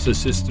Drills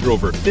assisted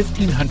over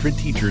 1,500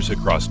 teachers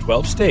across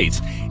 12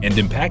 states and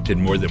impacted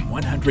more than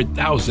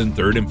 100,000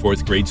 third and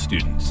fourth grade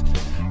students.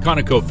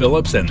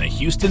 ConocoPhillips and the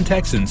Houston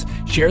Texans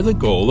share the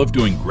goal of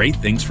doing great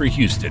things for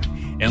Houston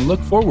and look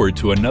forward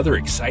to another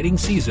exciting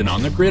season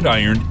on the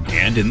gridiron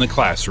and in the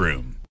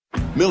classroom.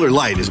 Miller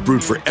Lite is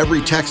brewed for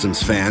every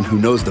Texans fan who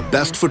knows the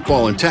best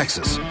football in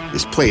Texas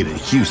is played in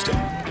Houston,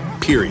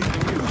 period.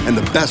 And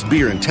the best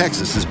beer in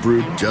Texas is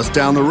brewed just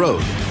down the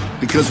road.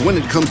 Because when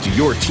it comes to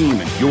your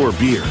team and your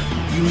beer,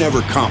 you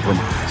never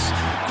compromise.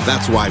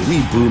 That's why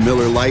we brew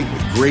Miller Lite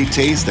with great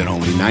taste and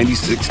only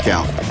 96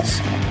 calories.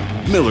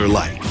 Miller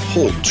Lite,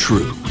 hold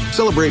true.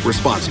 Celebrate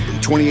responsibly.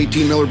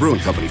 2018 Miller Brewing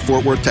Company,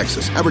 Fort Worth,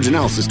 Texas. Average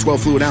analysis,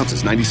 12 fluid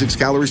ounces, 96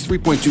 calories,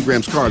 3.2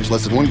 grams carbs,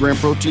 less than 1 gram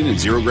protein, and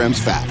 0 grams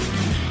fat.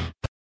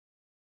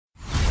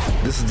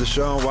 This is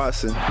Deshaun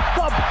Watson.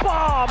 The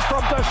bomb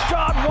from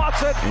Deshaun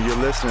Watson. And you're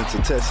listening to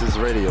Texas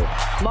Radio.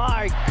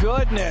 My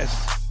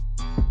goodness.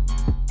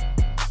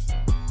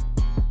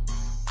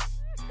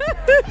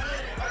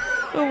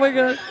 Oh, my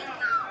God.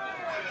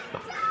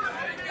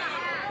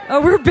 Oh,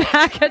 we're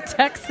back at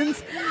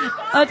Texans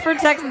for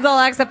Texans All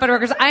Access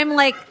Federworkers. I'm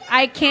like,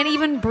 I can't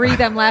even breathe.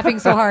 I'm laughing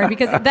so hard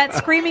because that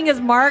screaming is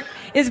Mark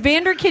is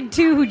Vanderkid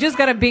 2 who just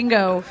got a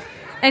bingo.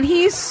 And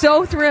he's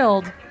so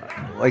thrilled.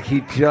 Like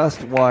he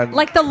just won.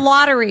 Like the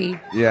lottery.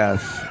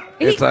 Yes.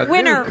 It's a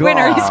winner,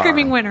 winner. He's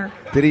screaming winner.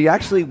 Did he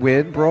actually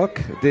win,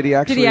 Brooke? Did he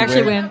actually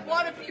win? A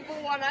lot of people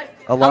won.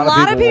 A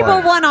lot of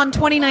people won on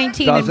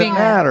 2019. Doesn't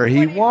matter.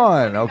 He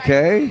won,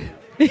 okay?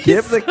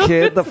 Give the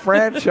kid the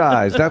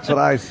franchise. That's what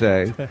I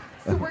say.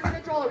 So we're going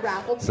to draw a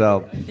raffle.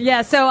 So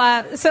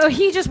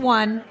he just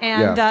won,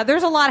 and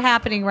there's a lot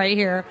happening right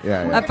here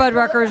at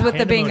Fuddruckers with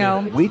the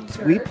bingo.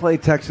 We play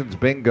Texans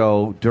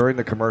bingo during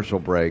the commercial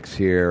breaks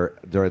here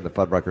during the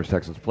Fuddruckers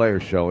Texans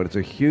Players Show, and it's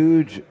a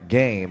huge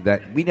game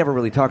that we never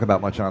really talk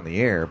about much on the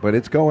air, but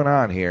it's going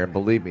on here, and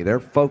believe me, they're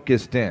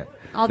focused in.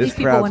 All this these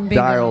people crowd's win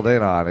bingo. dialed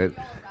in on it.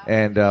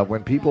 And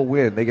when people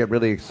win, they get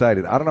really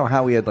excited. I don't know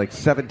how we had like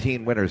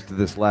 17 winners to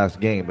this last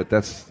game, but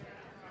that's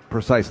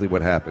precisely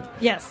what happened.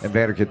 Yes. And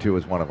Vanderkid 2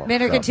 was one of them.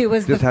 Vanderkid 2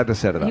 was had to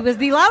set it up. He was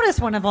the loudest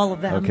one of all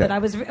of them, Okay.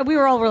 but we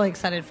were all really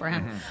excited for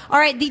him. All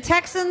right, the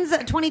Texans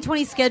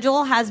 2020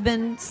 schedule has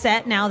been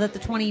set now that the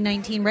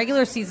 2019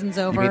 regular season's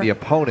over. You mean the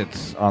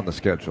opponents on the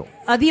schedule?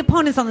 The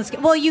opponents on the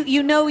schedule. Well,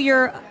 you know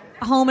your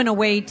home and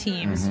away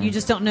teams. Mhm. You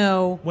just don't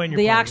know When you're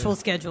the playing actual them.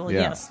 schedule.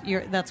 Yeah.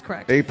 Yes, that's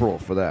correct. April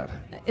for that.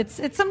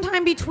 It's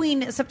sometime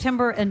between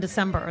September and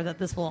December that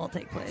this will all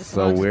take place.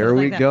 So I'll just where put it are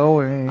we like that.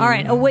 going? All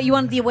right. You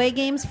want the away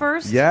games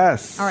first?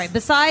 Yes. All right.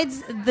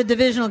 Besides the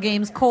divisional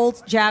games,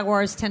 Colts,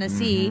 Jaguars,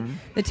 Tennessee,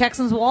 the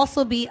Texans will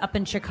also be up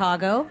in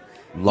Chicago.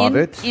 Love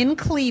it. In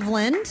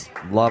Cleveland.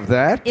 Love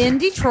that. In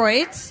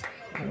Detroit.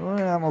 Well,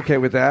 I'm okay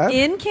with that.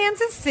 In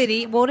Kansas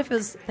City. What if it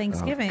was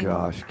Thanksgiving? Oh,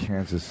 gosh,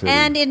 Kansas City.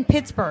 And in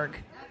Pittsburgh.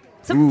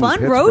 Some Ooh,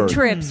 fun road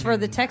Pittsburgh. trips for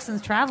the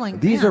Texans traveling.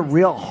 These fans. are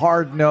real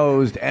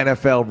hard-nosed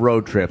NFL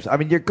road trips. I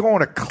mean, you're going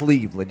to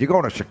Cleveland, you're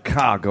going to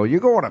Chicago, you're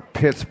going to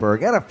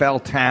Pittsburgh,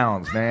 NFL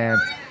towns, man.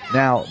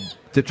 Now,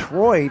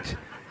 Detroit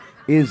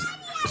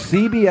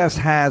CBS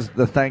has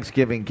the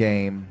Thanksgiving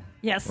game.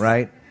 Yes.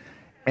 Right?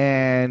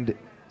 And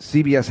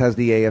CBS has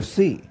the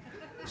AFC.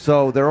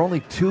 So there are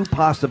only two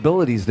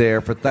possibilities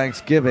there for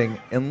Thanksgiving,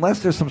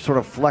 unless there's some sort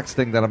of flex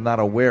thing that I'm not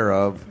aware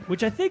of.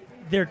 Which I think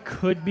there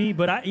could be,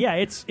 but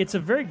it's a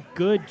very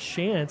good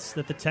chance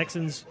that the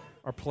Texans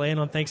are playing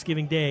on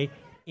Thanksgiving Day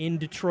in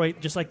Detroit,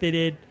 just like they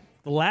did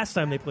the last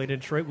time they played in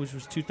Detroit, which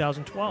was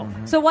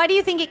 2012. So why do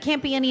you think it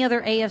can't be any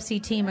other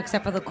AFC team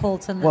except for the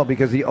Colts and the... Well,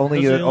 because those are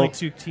the only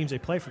two teams they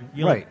play from.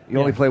 You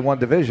only play one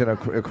division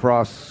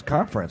across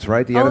conference,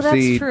 right? The Oh, that's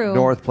NFC true.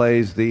 North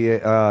plays the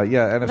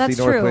NFC That's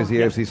North true. plays the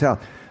AFC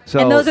South. So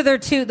and those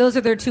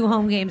are their two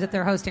home games that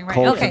they're hosting, right?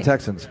 Colts okay. and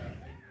Texans.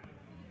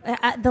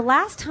 The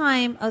last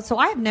time, so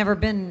I've never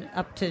been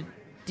up to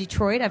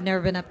Detroit. I've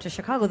never been up to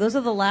Chicago. Those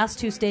are the last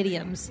two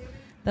stadiums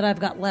that I've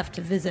got left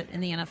to visit in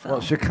the NFL.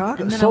 Well,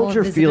 Chicago And then I will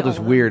Soldier visit Field all is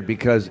of them. weird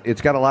because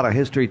it's got a lot of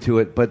history to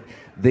it, but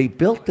they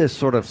built this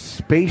sort of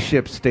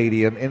spaceship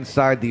stadium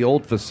inside the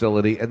old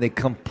facility, and they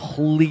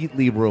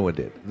completely ruined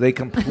it. They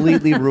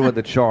completely ruined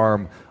the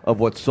charm of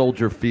what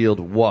Soldier Field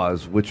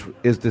was, which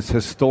is this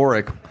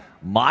historic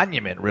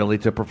monument, really,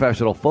 to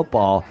professional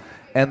football.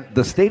 And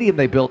the stadium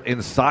they built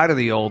inside of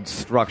the old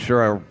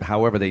structure, or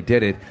however they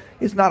did it,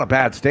 is not a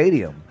bad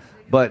stadium.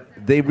 But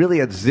they really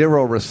had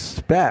zero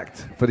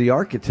respect for the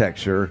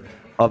architecture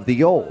of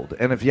the old.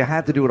 And if you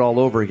had to do it all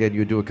over again,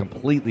 you'd do it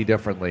completely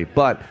differently.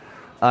 But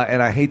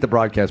and I hate the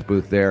broadcast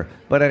booth there.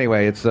 But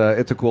anyway, it's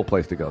a cool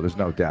place to go. There's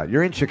no doubt.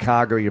 You're in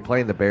Chicago. You're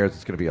playing the Bears.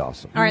 It's going to be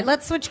awesome. All right,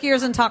 let's switch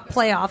gears and talk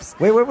playoffs.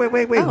 Wait.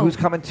 Oh. Who's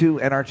coming to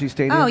NRG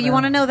Stadium? Oh, you now?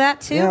 want to know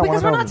that too? Yeah, I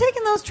because we're wanna not know.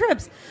 taking those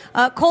trips.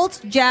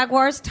 Colts,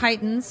 Jaguars,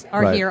 Titans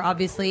are Right. here,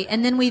 obviously.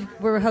 And then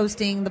we're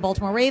hosting the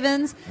Baltimore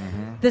Ravens,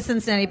 Mm-hmm. the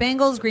Cincinnati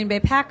Bengals, Green Bay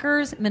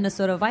Packers,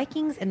 Minnesota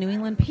Vikings, and New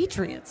England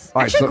Patriots.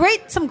 All right, Actually,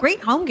 so- some great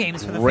home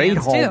games for the Great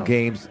fans, home too.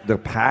 games. The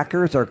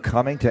Packers are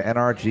coming to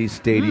NRG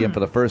Stadium for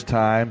the first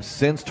time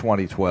since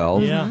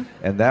 2012. Yeah. Mhm.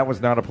 And that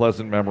was not a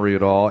pleasant memory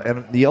at all.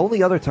 And the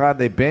only other time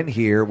they've been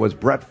here was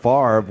Brett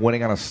Favre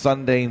winning on a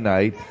Sunday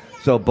night.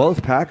 So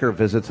both Packer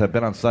visits have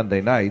been on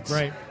Sunday nights.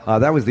 Right.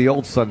 That was the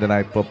old Sunday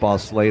night football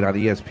slate on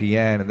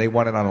ESPN, and they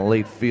won it on a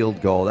late field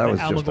goal. That was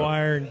Al just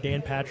McGuire and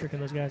Dan Patrick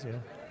and those guys, yeah.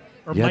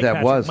 Or yeah, Mike that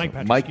Patrick. was Mike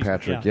Patrick. Mike excuse me.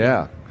 Patrick.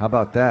 Yeah. How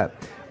about that?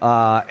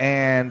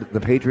 And the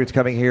Patriots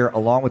coming here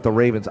along with the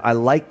Ravens. I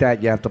like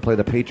that you have to play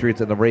the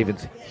Patriots and the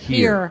Ravens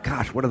here.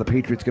 Gosh, what are the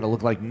Patriots going to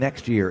look like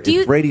next year? Do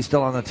you- If Brady's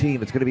still on the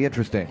team, it's going to be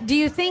interesting. Do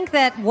you think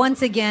that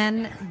once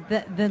again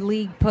the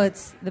league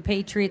puts the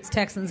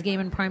Patriots-Texans game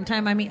in prime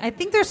time? I mean, I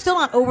think they're still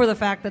not over the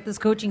fact that this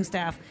coaching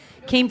staff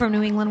came from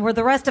New England, where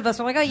the rest of us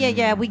are like, oh,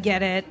 yeah, we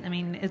get it. I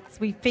mean,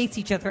 we face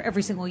each other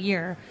every single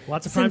year.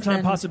 Lots of Since primetime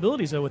then-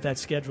 possibilities, though, with that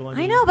schedule.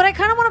 I know, but I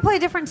kind of want to play a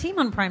different team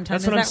on prime time.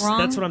 That's Is what that wrong?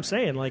 That's what I'm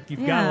saying. Like,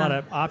 you've got Yeah. a lot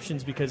of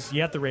options because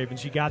you got the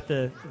Ravens, you got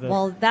the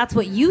Well, that's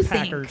what you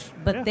Packers.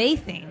 think, but they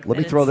think. Let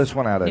me that throw it's this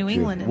one out at New you.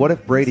 England. What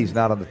if Brady's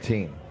not on the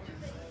team?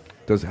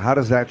 How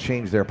does that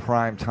change their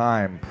prime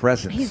time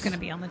presence? He's going to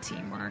be on the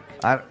team, Mark.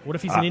 What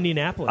if he's in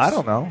Indianapolis? I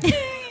don't know.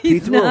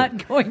 He's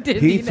not going to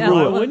He Indianapolis. threw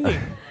Why wouldn't he?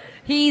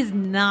 He's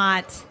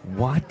not.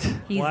 What?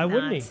 He's Why not.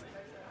 wouldn't he?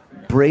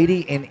 Brady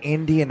in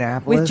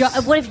Indianapolis?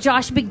 What if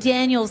Josh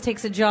McDaniels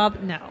takes a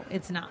job? No,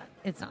 it's not.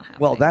 It's not happening.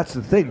 Well, that's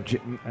the thing.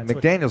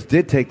 McDaniels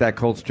did take that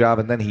Colts job,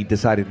 and then he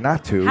decided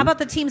not to. How about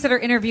the teams that are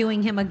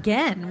interviewing him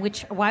again?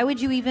 Why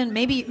would you even?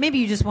 Maybe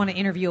you just want to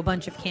interview a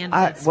bunch of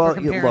candidates for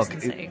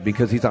comparison's sake.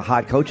 Because he's a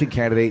hot coaching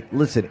candidate.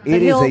 Listen, But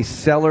it is he'll- a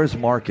seller's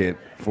market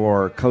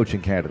for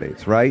coaching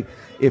candidates, right?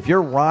 If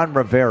you're Ron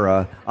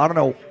Rivera, I don't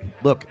know.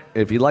 Look,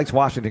 if he likes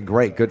Washington,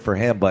 great, good for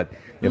him. But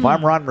if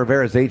I'm Ron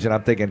Rivera's agent,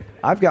 I'm thinking,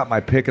 I've got my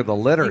pick of the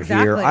litter here.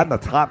 Exactly. I'm the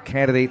top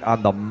candidate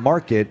on the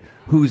market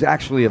who's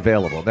actually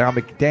available. Now,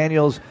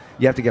 McDaniels,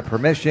 you have to get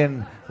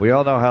permission. We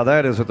all know how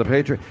that is with the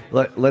Patriots.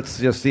 Let's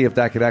just see if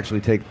that could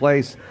actually take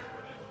place.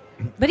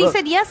 But he Look.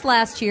 said yes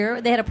last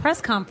year. They had a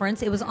press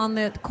conference. It was on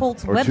the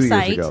Colts Or website. 2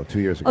 years ago. 2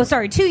 years ago. Oh,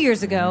 sorry, 2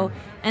 years ago,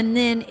 and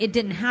then it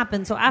didn't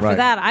happen. So after Right.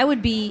 that, I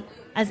would be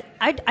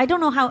I don't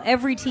know how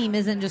every team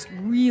isn't just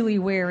really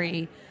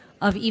wary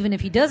of, even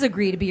if he does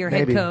agree to be your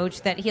Maybe. head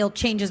coach, that he'll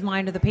change his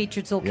mind or the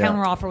Patriots will Yeah.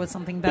 counteroffer with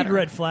something better. Big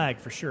red flag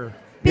for sure.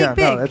 Big,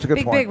 No, that's a good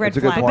big, point. big red That's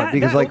a good flag. point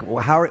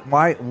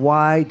because,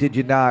 why did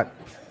you not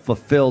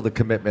fulfill the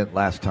commitment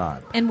last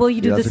time? And will you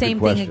do Yeah, the that's a good same thing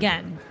question.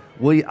 again?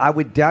 Well, I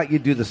would doubt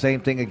you'd do the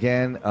same thing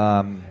again.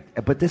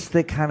 But this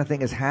kind of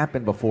thing has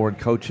happened before in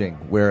coaching,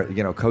 where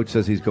coach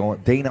says he's going.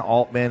 Dana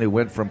Altman, who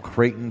went from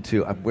Creighton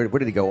to where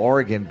did he go?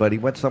 Oregon, but he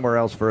went somewhere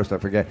else first. I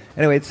forget.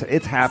 Anyway,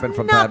 it's happened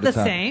from time to time.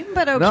 Not the same,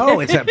 but okay. No,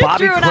 it's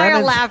Bobby Drew and I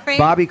are Cremins. laughing.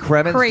 Bobby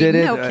Cremins Creighton,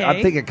 did it. okay.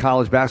 I'm thinking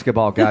college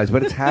basketball guys,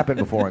 but it's happened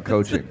before in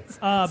coaching.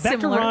 Back to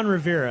Similar. Ron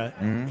Rivera.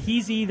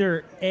 He's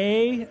either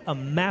A, a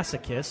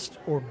masochist,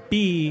 or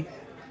B,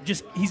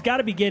 he's got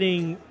to be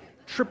getting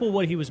triple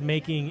what he was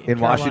making in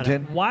Carolina.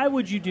 Washington. Why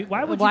would you take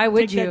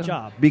that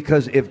job?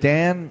 Because if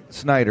Dan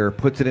Snyder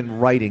puts it in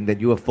writing that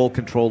you have full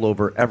control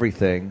over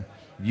everything,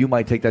 you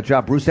might take that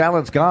job. Bruce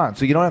Allen's gone,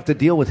 so you don't have to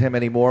deal with him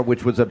anymore,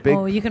 which was a big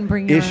you can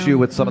bring your issue own.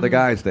 with some of the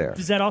guys there.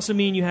 Does that also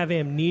mean you have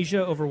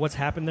amnesia over what's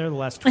happened there the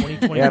last 20,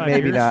 25 Yeah,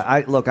 maybe years? not.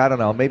 I don't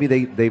know. Maybe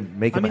they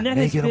make him that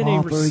has an been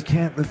offer he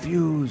can't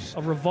refuse.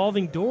 a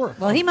revolving door.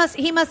 Well, he must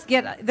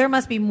get. There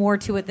must be more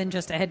to it than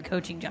just a head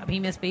coaching job.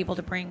 He must be able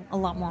to bring a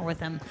lot more with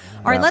him.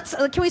 All right, let's.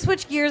 Can we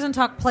switch gears and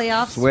talk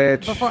playoffs?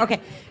 Switch. Okay.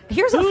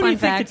 Here's Who a do fun you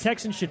think fact. the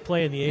Texans should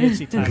play in the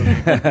AFC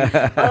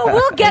title? Oh,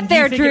 we'll get And do you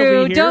there, think it'll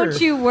Drew. be here, Don't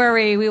or- you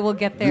worry. We will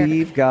get there.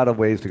 We've got a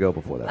ways to go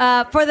before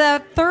that. For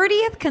the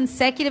 30th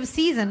consecutive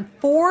season,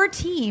 4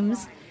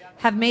 teams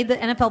have made the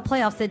NFL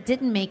playoffs that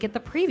didn't make it the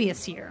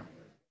previous year.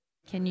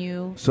 Can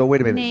you So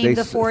wait a minute. name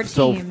the 4 teams?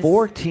 So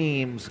 4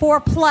 teams.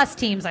 4+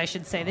 teams, I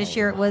should say. This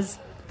year it was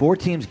 4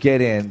 teams get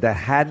in that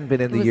hadn't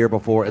been in the year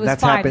before, it and was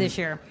that's 5 happened this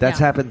year.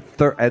 That's Yeah. happened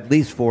at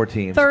least 4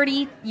 teams.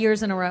 30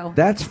 years in a row.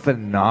 That's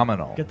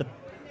phenomenal. Get the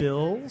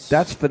Bills.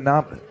 That's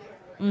phenomenal.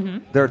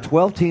 Mm-hmm. There are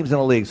 12 teams in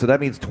the league, so that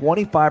means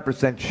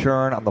 25%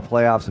 churn on the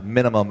playoffs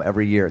minimum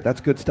every year.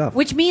 That's good stuff.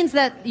 Which means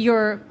that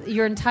your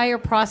entire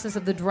process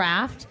of the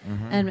draft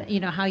and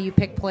how you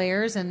pick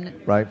players and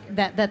Right.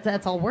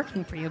 that's all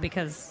working for you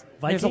because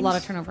there's a lot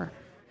of turnover.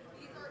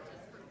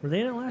 Were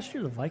they in it last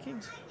year, the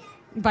Vikings?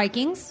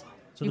 Vikings.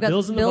 So You've the got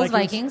Bills and the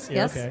Vikings? Yeah,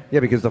 yes. okay. Yeah, Mm-hmm.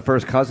 because the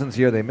first Cousins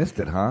year they missed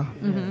it, huh?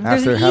 There's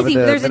After an having easy,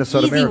 the there's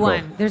Minnesota an easy Miracle.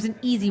 one. There's an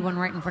easy one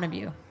right in front of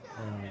you.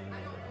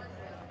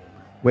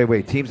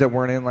 Wait, teams that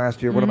weren't in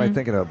last year. What am I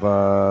thinking of?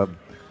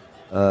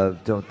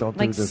 Don't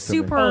Like do this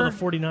super. Oh, the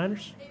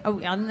 49ers? Oh,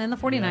 and then the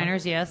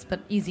 49ers, yes,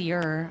 but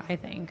easier, I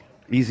think.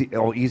 to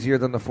me. Easier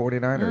than the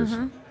 49ers.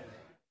 Mm-hmm.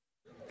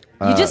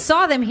 You just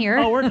saw them here.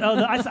 Oh,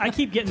 I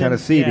keep getting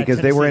Tennessee, them.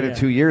 because they were in it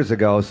 2 years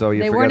ago. So you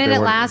they forget weren't in it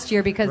were- last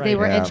year because they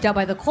were Yeah. edged out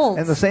by the Colts.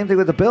 And the same thing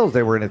with the Bills.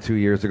 They were in it 2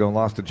 years ago and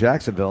lost to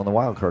Jacksonville in the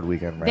wild card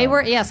weekend round. They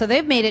were, so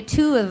they've made it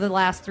 2 of the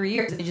last 3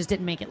 years. They just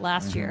didn't make it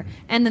last year.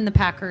 And then the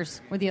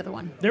Packers were the other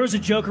one. There was a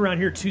joke around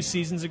here 2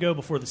 seasons ago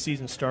before the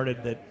season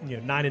started that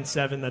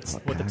 9-7. That's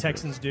what the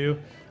Texans do.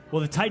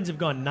 Well, the Titans have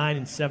gone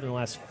 9-7 the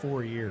last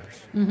 4 years.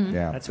 Mm-hmm.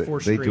 Yeah, That's they- 4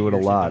 they straight do it a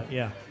years lot. they've done-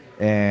 Yeah.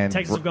 And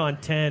Texans have gone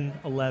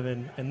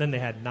 10-11, and then they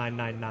had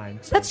 9-9-9.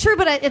 So. That's true,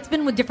 but it's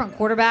been with different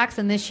quarterbacks,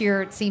 and this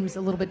year it seems a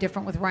little bit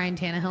different with Ryan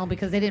Tannehill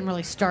because they didn't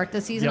really start the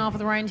season off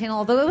with Ryan Tannehill,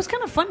 although it was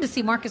kind of fun to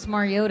see Marcus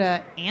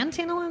Mariota and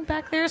Tannehill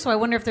back there, so I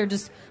wonder if they're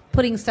just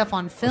putting stuff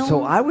on film.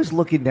 So I was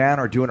looking down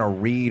or doing a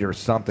read or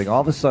something.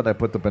 All of a sudden, I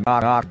put the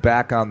binoc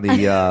back on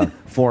the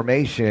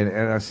formation,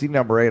 and I see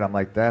number 8. I'm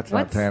like, that's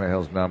What's- not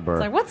Tannehill's number.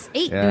 It's like, what's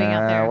 8 doing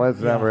out there?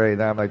 What's number 8?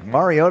 And I'm like,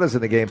 Mariota's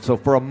in the game. So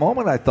for a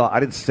moment, I thought, I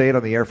didn't say it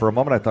on the air. For a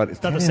moment, I thought, is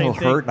Thought the same Tannehill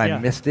thing, hurt and yeah. I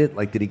missed it?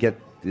 Like, did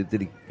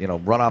he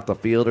run off the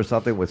field or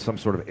something with some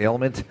sort of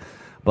ailment?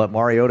 But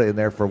Mariota in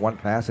there for one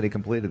pass, and he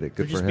completed it. Good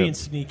They're for just him. being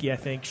sneaky, I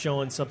think,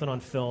 showing something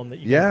on film that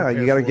you Yeah, can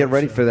you got to prepare get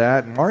ready so. for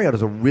that. And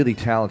Mariota's a really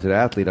talented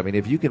athlete. I mean,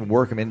 if you can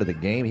work him into the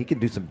game, he can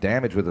do some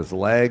damage with his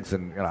legs.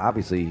 And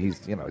obviously,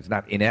 he's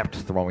not inept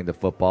throwing the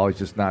football. He's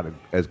just not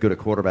as good a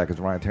quarterback as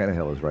Ryan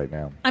Tannehill is right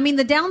now. I mean,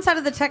 the downside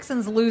of the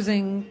Texans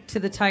losing to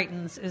the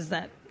Titans is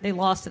that they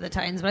lost to the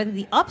Titans, but I think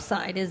the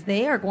upside is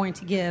they are going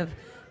to give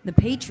the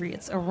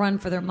Patriots a run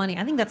for their money.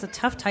 I think that's a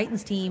tough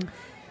Titans team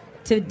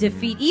to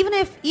defeat, even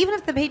if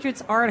the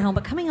Patriots are at home.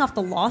 But coming off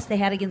the loss they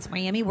had against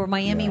Miami, where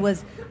Miami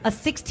was a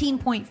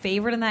 16-point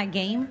favorite in that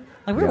game,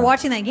 like we were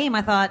watching that game,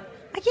 I thought,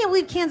 I can't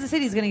believe Kansas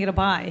City's going to get a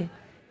bye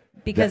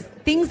because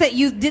things that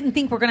you didn't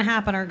think were going to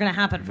happen are going to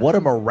happen. For What a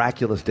them.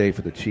 miraculous day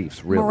for the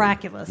Chiefs, really.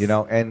 Miraculous.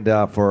 And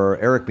for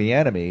Eric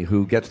Bieniemy,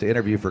 who gets to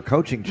interview for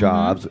coaching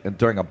jobs and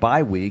during a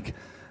bye week,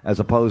 as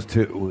opposed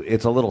to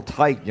it's a little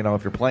tight,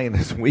 if you're playing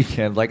this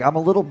weekend. Like, I'm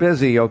a little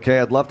busy, okay,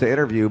 I'd love to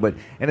interview,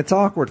 and it's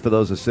awkward for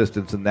those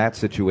assistants in that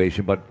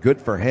situation, but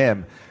good for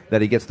him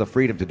that he gets the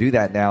freedom to do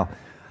that now.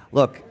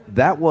 Look,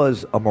 that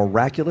was a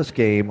miraculous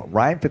game.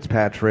 Ryan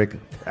Fitzpatrick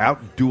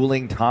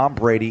out-dueling Tom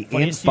Brady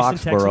Funniest in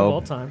Houston Texan of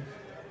all Foxborough. time.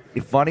 The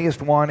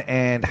funniest one,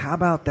 and how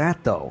about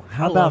that, though?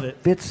 How I about love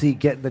it. Fitzy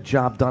getting the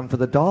job done for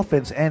the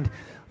Dolphins? And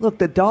look,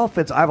 the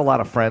Dolphins, I have a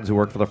lot of friends who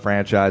work for the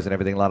franchise and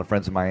everything, a lot of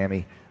friends in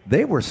Miami.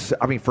 They were,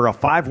 for a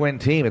 5-win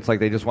team, it's like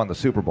they just won the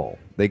Super Bowl.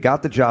 They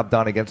got the job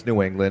done against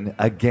New England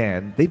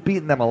again. They've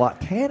beaten them a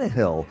lot.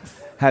 Tannehill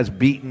has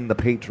beaten the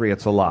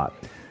Patriots a lot.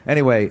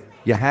 Anyway,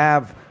 you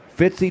have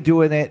Fitzy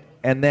doing it,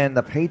 and then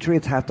the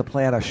Patriots have to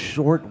play on a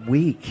short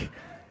week.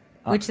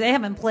 Which they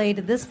haven't played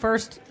this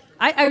first.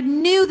 I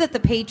knew that the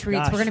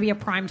Patriots Gosh. were going to be a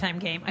primetime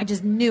game. I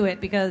just knew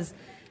it because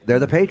They're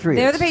the Patriots.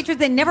 They're the Patriots.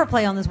 They never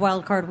play on this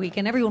wild card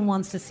weekend. Everyone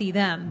wants to see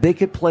them. They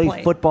could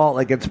play football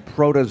against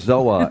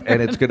Protozoa,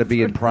 and it's going to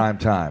be in prime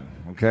time.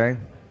 Okay.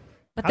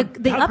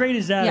 But how great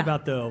is that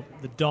about the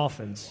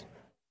Dolphins?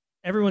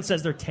 Everyone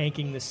says they're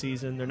tanking this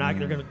season. They're not.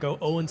 They're going to go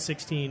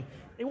 0-16.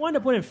 They wind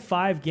up winning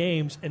 5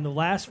 games, and the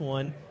last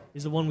one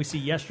is the one we see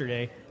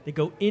yesterday. They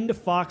go into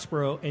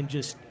Foxborough and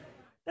just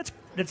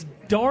that's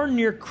darn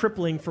near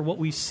crippling for what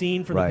we've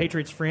seen from the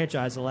Patriots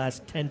franchise the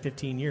last 10,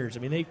 15 years. I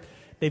mean,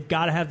 they've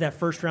got to have that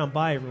first-round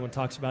bye everyone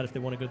talks about if they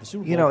want to go to the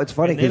Super Bowl. You know, it's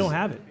funny they don't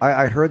have it.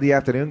 I heard the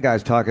afternoon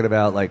guys talking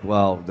about,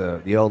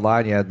 the old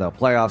line you had in the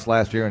playoffs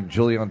last year and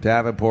Julio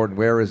Davenport, and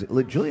where is it?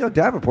 Julio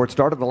Davenport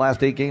started the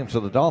last 8 games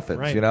for the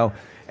Dolphins, you know?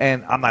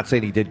 And I'm not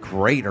saying he did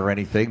great or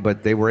anything,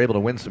 but they were able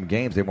to win some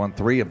games. They won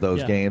 3 of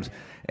those games,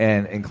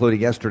 and including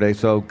yesterday,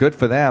 so good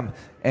for them.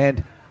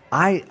 And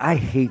I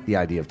hate the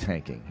idea of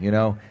tanking, you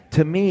know?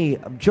 To me,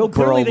 Joe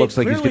Burrow looks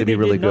like he's going to be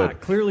really good.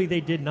 Clearly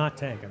they did not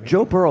tank. I mean,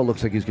 Joe Burrow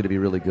looks like he's going to be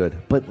really good.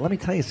 But let me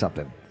tell you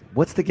something.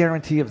 What's the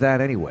guarantee of that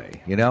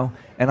anyway, you know?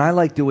 And I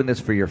like doing this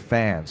for your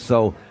fans.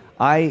 So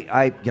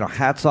I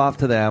hats off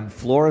to them.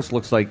 Flores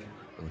looks like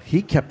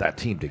he kept that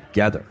team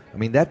together. I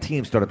mean, that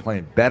team started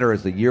playing better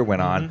as the year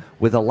went on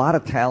with a lot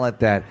of talent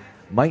that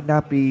might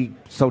not be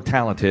so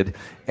talented,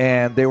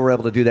 and they were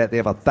able to do that. They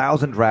have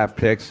 1,000 draft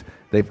picks.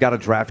 They've got to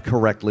draft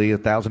correctly.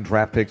 1,000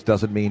 draft picks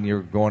doesn't mean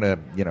you're going to,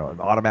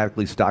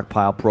 automatically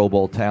stockpile Pro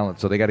Bowl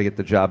talent. So they got to get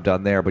the job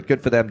done there. But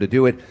good for them to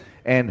do it.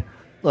 And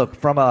look,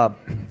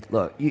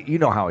 you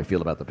know how I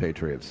feel about the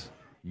Patriots.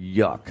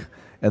 Yuck.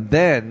 And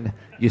then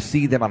you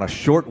see them on a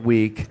short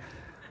week.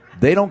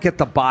 They don't get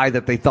the bye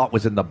that they thought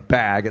was in the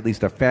bag. At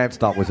least their fans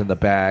thought was in the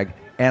bag.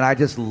 And I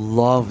just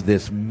love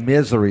this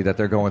misery that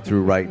they're going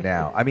through right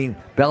now. I mean,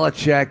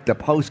 Belichick, the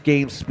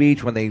post-game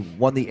speech when they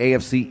won the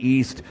AFC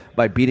East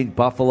by beating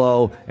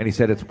Buffalo, and he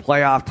said it's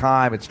playoff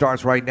time. It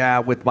starts right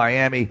now with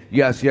Miami.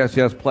 Yes, yes,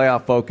 yes,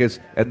 playoff focus.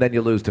 And then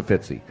you lose to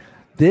Fitzy.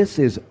 This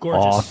is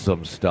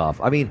awesome stuff.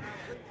 I mean,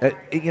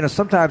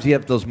 sometimes you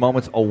have those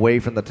moments away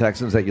from the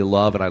Texans that you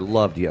love, and I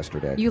loved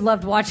yesterday. You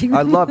loved watching them.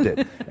 I loved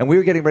it. And we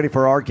were getting ready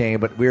for our game,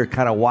 but we were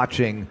kind of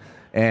watching.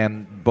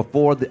 And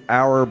before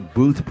our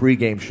booth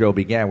pregame show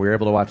began, we were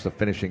able to watch the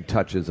finishing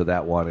touches of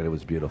that one, and it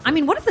was beautiful. I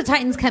mean, what if the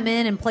Titans come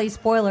in and play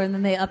spoiler, and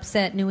then they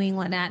upset New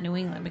England at New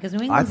England? Because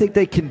New England, I think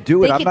they can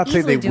do it. I'm not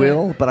saying they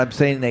will, but I'm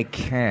saying they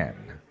can.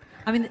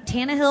 I mean,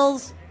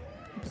 Tannehill's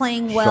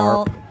playing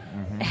well. Sharp.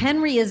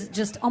 Henry is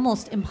just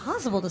almost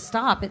impossible to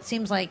stop. It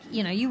seems like,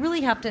 you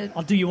really have to...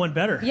 I'll do you one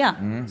better.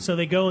 Yeah. So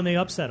they go and they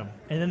upset them.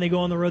 And then they go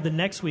on the road the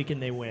next week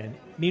and they win.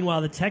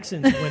 Meanwhile, the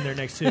Texans win their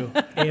next 2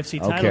 AFC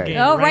title games.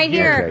 Oh, right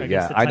here. Okay,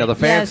 yeah, I know the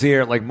fans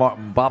here, like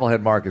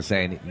Bobblehead Mark is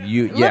saying,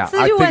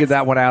 I figured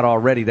that one out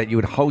already, that you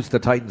would host the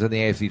Titans in the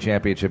AFC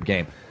Championship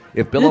game.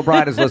 If Bill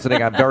O'Brien is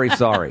listening, I'm very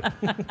sorry.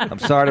 I'm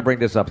sorry to bring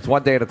this up. It's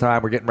one day at a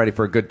time. We're getting ready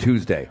for a good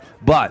Tuesday.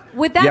 But,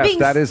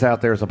 that is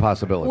out there as a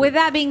possibility. With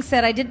that being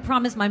said, I did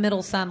promise my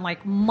middle son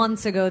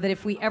months ago that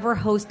if we ever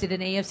hosted an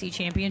AFC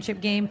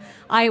Championship game,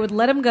 I would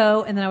let him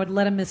go, and then I would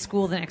let him miss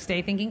school the next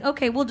day, thinking,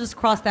 okay, we'll just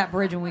cross that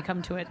bridge when we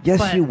come to it.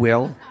 Yes, you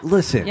will.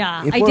 Listen.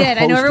 Yeah, I did.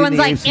 I know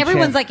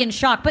everyone's in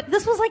shock, but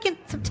this was in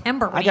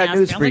September. When I got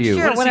news for you.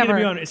 Sure, whatever.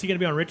 Is he going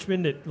to be on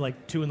Richmond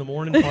at 2 in the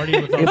morning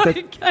partying with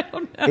I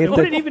don't know.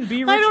 Would it even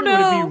be Richmond? Would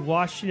it be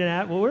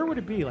Washington? Well, where would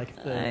it be?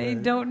 I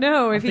don't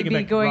know if he'd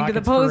be going to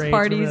the post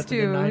parties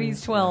too.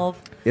 He's 12.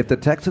 If the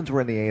Texans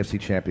were in the AFC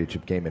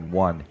Championship game and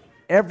won,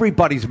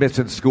 everybody's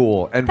missing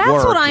school and work.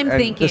 That's what I'm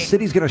thinking. The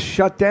city's going to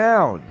shut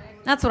down.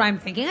 That's what I'm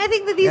thinking. I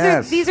think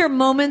that these are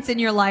moments in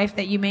your life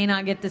that you may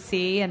not get to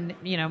see, and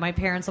my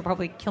parents will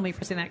probably kill me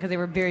for saying that because they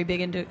were very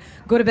big into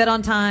go to bed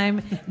on time.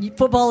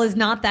 Football is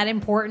not that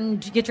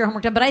important. Get your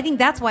homework done. But I think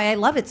that's why I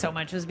love it so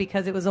much, was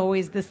because it was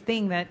always this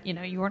thing that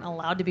you weren't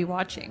allowed to be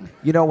watching.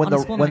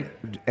 When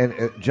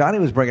Johnny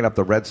was bringing up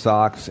the Red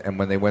Sox, and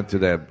when they went through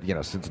the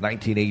since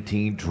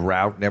 1918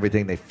 drought and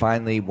everything, they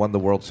finally won the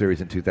World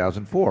Series in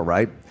 2004,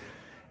 right?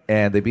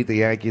 And they beat the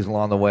Yankees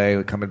along the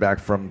way, coming back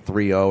from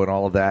 3-0 and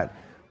all of that.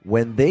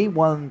 When they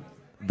won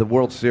the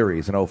World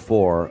Series in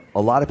 2004,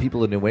 a lot of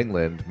people in New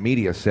England,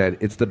 media said,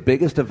 it's the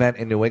biggest event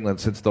in New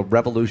England since the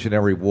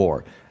Revolutionary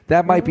War.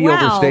 That might be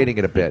overstating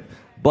it a bit.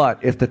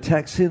 But if the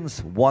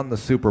Texans won the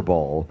Super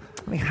Bowl,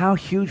 I mean, how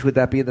huge would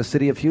that be in the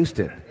city of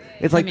Houston?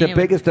 It's like the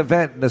biggest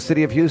event in the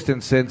city of Houston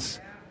since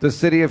the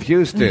city of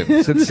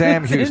Houston, since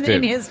Sam Houston,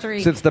 in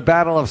history. Since the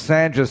Battle of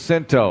San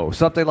Jacinto,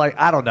 something like,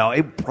 I don't know,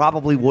 it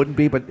probably wouldn't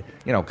be, but,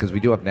 because we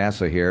do have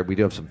NASA here, we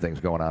do have some things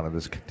going on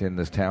in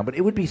this town, but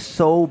it would be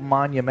so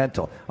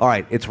monumental. All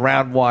right, it's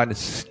round 1.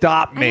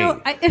 Stop me.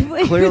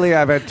 Clearly,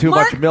 I've had too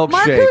much milkshake.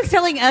 Mark who's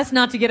telling us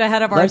not to get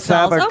ahead of Let's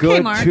ourselves. Let's have a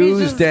good Mark,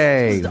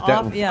 Tuesday. just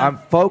off, yeah. I'm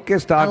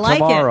focused on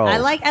tomorrow. I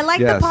like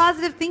the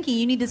positive thinking.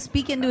 You need to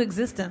speak into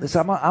existence.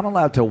 Listen, I'm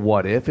allowed to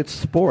what if. It's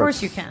sports.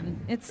 Of course you can.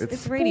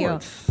 It's radio.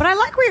 But I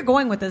like where you're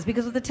going with this,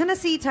 because with the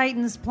Tennessee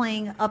Titans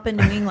playing up in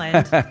New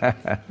England,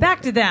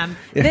 back to them.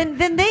 Then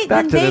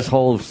this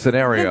whole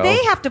scenario. Then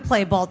they have to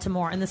play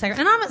Baltimore in the second.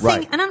 And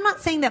I'm not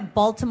saying that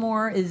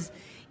Baltimore is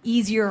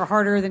easier or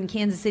harder than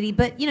Kansas City.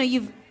 But,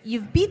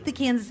 you've beat the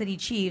Kansas City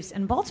Chiefs,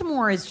 and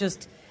Baltimore is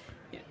just,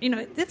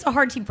 it's a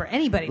hard team for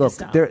anybody to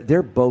stop.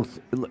 They're both.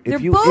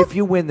 If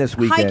you win this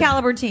weekend, high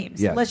caliber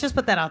teams. Yes. Let's just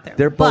put that out there.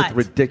 They're both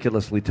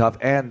ridiculously tough,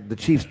 and the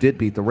Chiefs did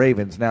beat the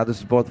Ravens. Now, this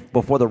is both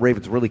before the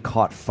Ravens really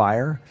caught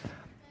fire.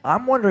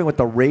 I'm wondering what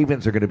the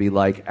Ravens are going to be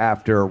like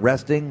after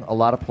resting a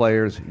lot of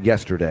players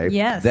yesterday,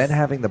 then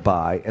having the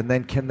bye, and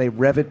then can they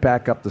rev it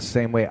back up the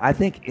same way? I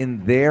think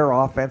in their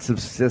offensive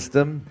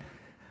system,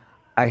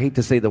 I hate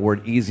to say the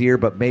word easier,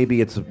 but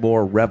maybe it's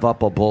more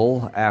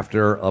rev-upable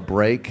after a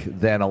break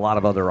than a lot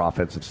of other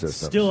offensive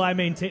systems. Still, I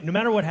maintain, no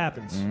matter what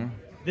happens,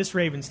 this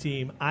Ravens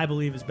team, I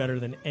believe, is better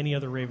than any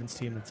other Ravens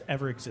team that's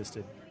ever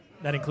existed.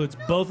 That includes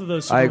both of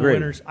those Super Bowl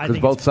winners. I agree,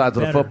 because both sides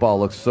of the football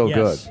look so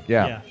good.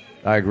 Yeah.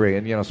 I agree.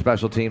 And,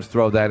 special teams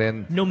throw that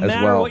in no as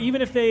matter well. what,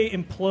 even if they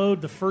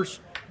implode the first,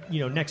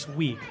 next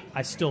week,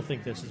 I still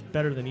think this is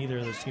better than either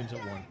of those teams that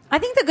won. I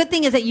think the good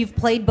thing is that you've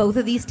played both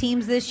of these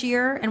teams this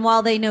year, and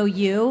while they know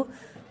you,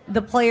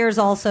 the players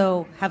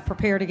also have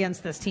prepared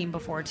against this team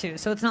before, too.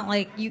 So it's not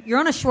like you're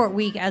on a short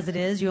week as it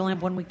is. You only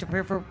have 1 week to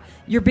prepare for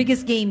your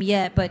biggest game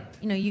yet, but,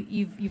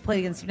 you've played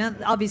against now,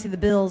 obviously the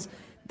Bills.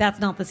 That's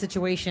not the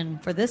situation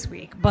for this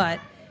week, but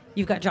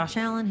you've got Josh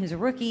Allen, who's a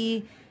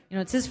rookie.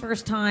 It's his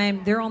first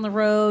time. They're on the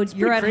road.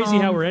 You're at home. It's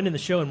crazy how we're ending the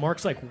show, and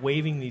Mark's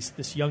waving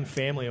this young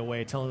family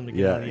away, telling them to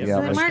get out of the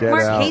episode.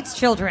 Mark hates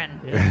children.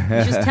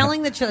 He's just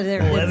telling the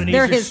children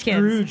they're his kids.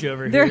 Scrooge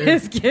over they're here.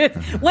 his kids.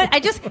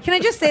 Can I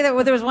just say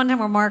that there was one time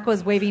where Mark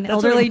was waving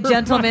elderly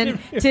gentlemen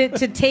to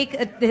take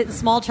a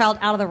small child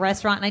out of the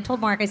restaurant, and I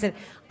told Mark, I said,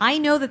 I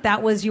know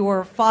that was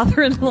your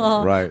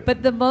father-in-law, right?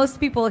 But the most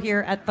people here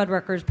at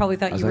Fuddruckers probably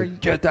thought you were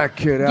get that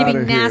kid out of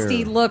giving nasty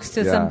here. looks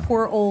to some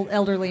poor old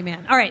elderly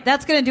man. All right,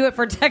 that's going to do it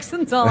for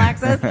Texans All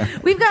Access.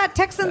 We've got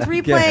Texans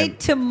Replay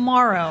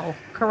tomorrow,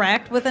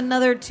 correct? With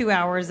another 2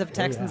 hours of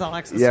Texans All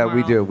Access. Yeah, tomorrow.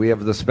 we do. We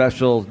have the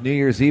special New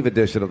Year's Eve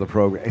edition of the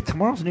program. Hey,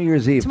 tomorrow's New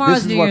Year's Eve.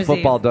 This is what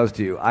football does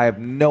to you. I have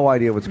no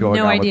idea what's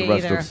going on with the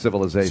rest of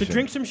civilization. So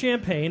drink some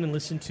champagne and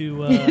listen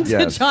to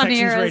Texans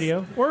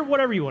Radio or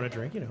whatever you want to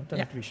drink. Doesn't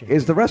have to be champagne.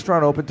 Is the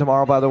restaurant open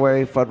tomorrow, by the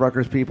way,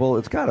 Fuddruckers people?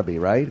 It's got to be,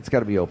 right? It's got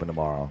to be open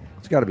tomorrow.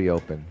 It's got to be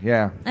open.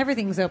 Yeah.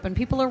 Everything's open.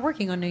 People are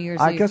working on New Year's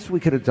Eve. I guess we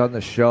could have done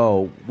the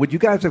show. Would you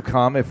guys have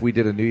come if we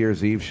did a New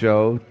Year's Eve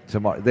show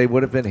tomorrow? They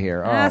would have been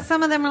here.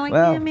 Some of them are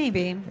like,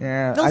 maybe.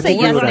 Yeah. They'll say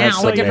yes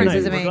now. What difference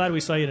does it make? We're glad we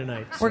saw you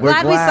tonight. We're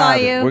glad we saw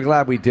you. We're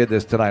glad we did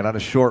this tonight on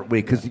a short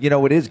week because,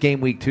 it is game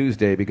week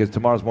Tuesday because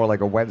tomorrow's more like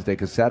a Wednesday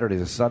because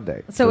Saturday's a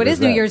Sunday. So it is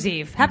New Year's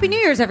Eve. Happy New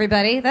Year's,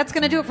 everybody. That's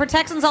going to do it for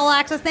Texans All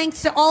Access.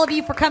 Thanks to all of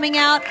you for coming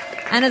out.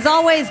 And as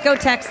always, go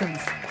Texans.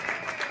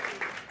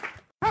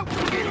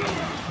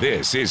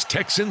 This is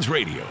Texans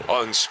Radio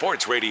on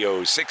Sports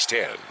Radio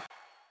 610.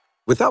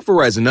 Without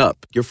Verizon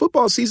Up, your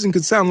football season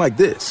could sound like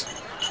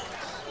this.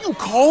 You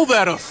call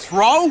that a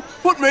throw?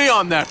 Put me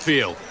on that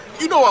field.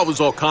 You know I was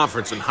all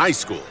conference in high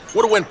school.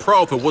 Would have went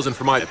pro if it wasn't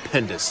for my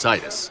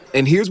appendicitis.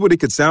 And here's what it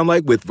could sound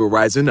like with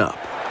Verizon Up.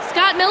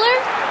 Scott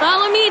Miller,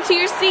 follow me to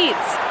your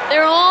seats.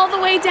 They're all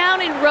the way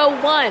down in row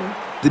 1.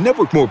 The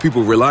network more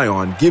people rely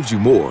on gives you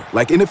more,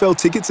 like NFL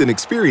tickets and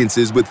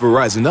experiences with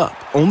Verizon Up,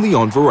 only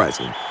on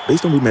Verizon.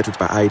 Based on root metrics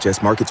by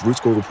IHS Markets, Root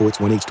Score reports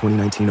 1H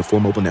 2019 of 4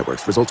 mobile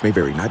networks. Results may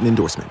vary, not an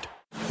endorsement.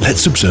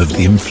 Let's observe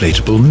the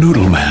inflatable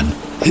noodle man.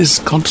 His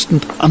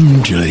constant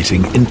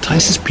undulating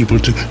entices people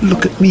to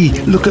look at me,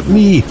 look at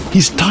me.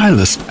 He's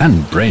tireless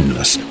and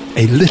brainless,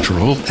 a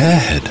literal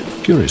airhead.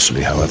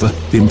 Curiously, however,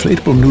 the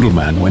inflatable noodle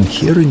man, when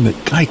hearing that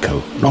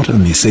Geico not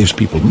only saves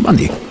people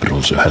money, but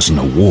also has an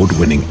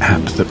award-winning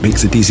app that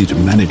makes it easy to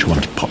manage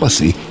one's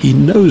policy, he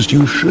knows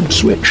you should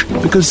switch.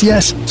 Because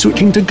yes,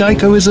 switching to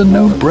Geico is a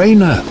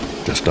no-brainer.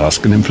 Just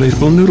ask an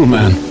inflatable noodle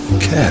man.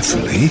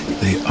 Carefully,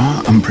 they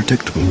are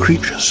unpredictable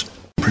creatures.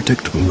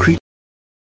 Predictable creatures.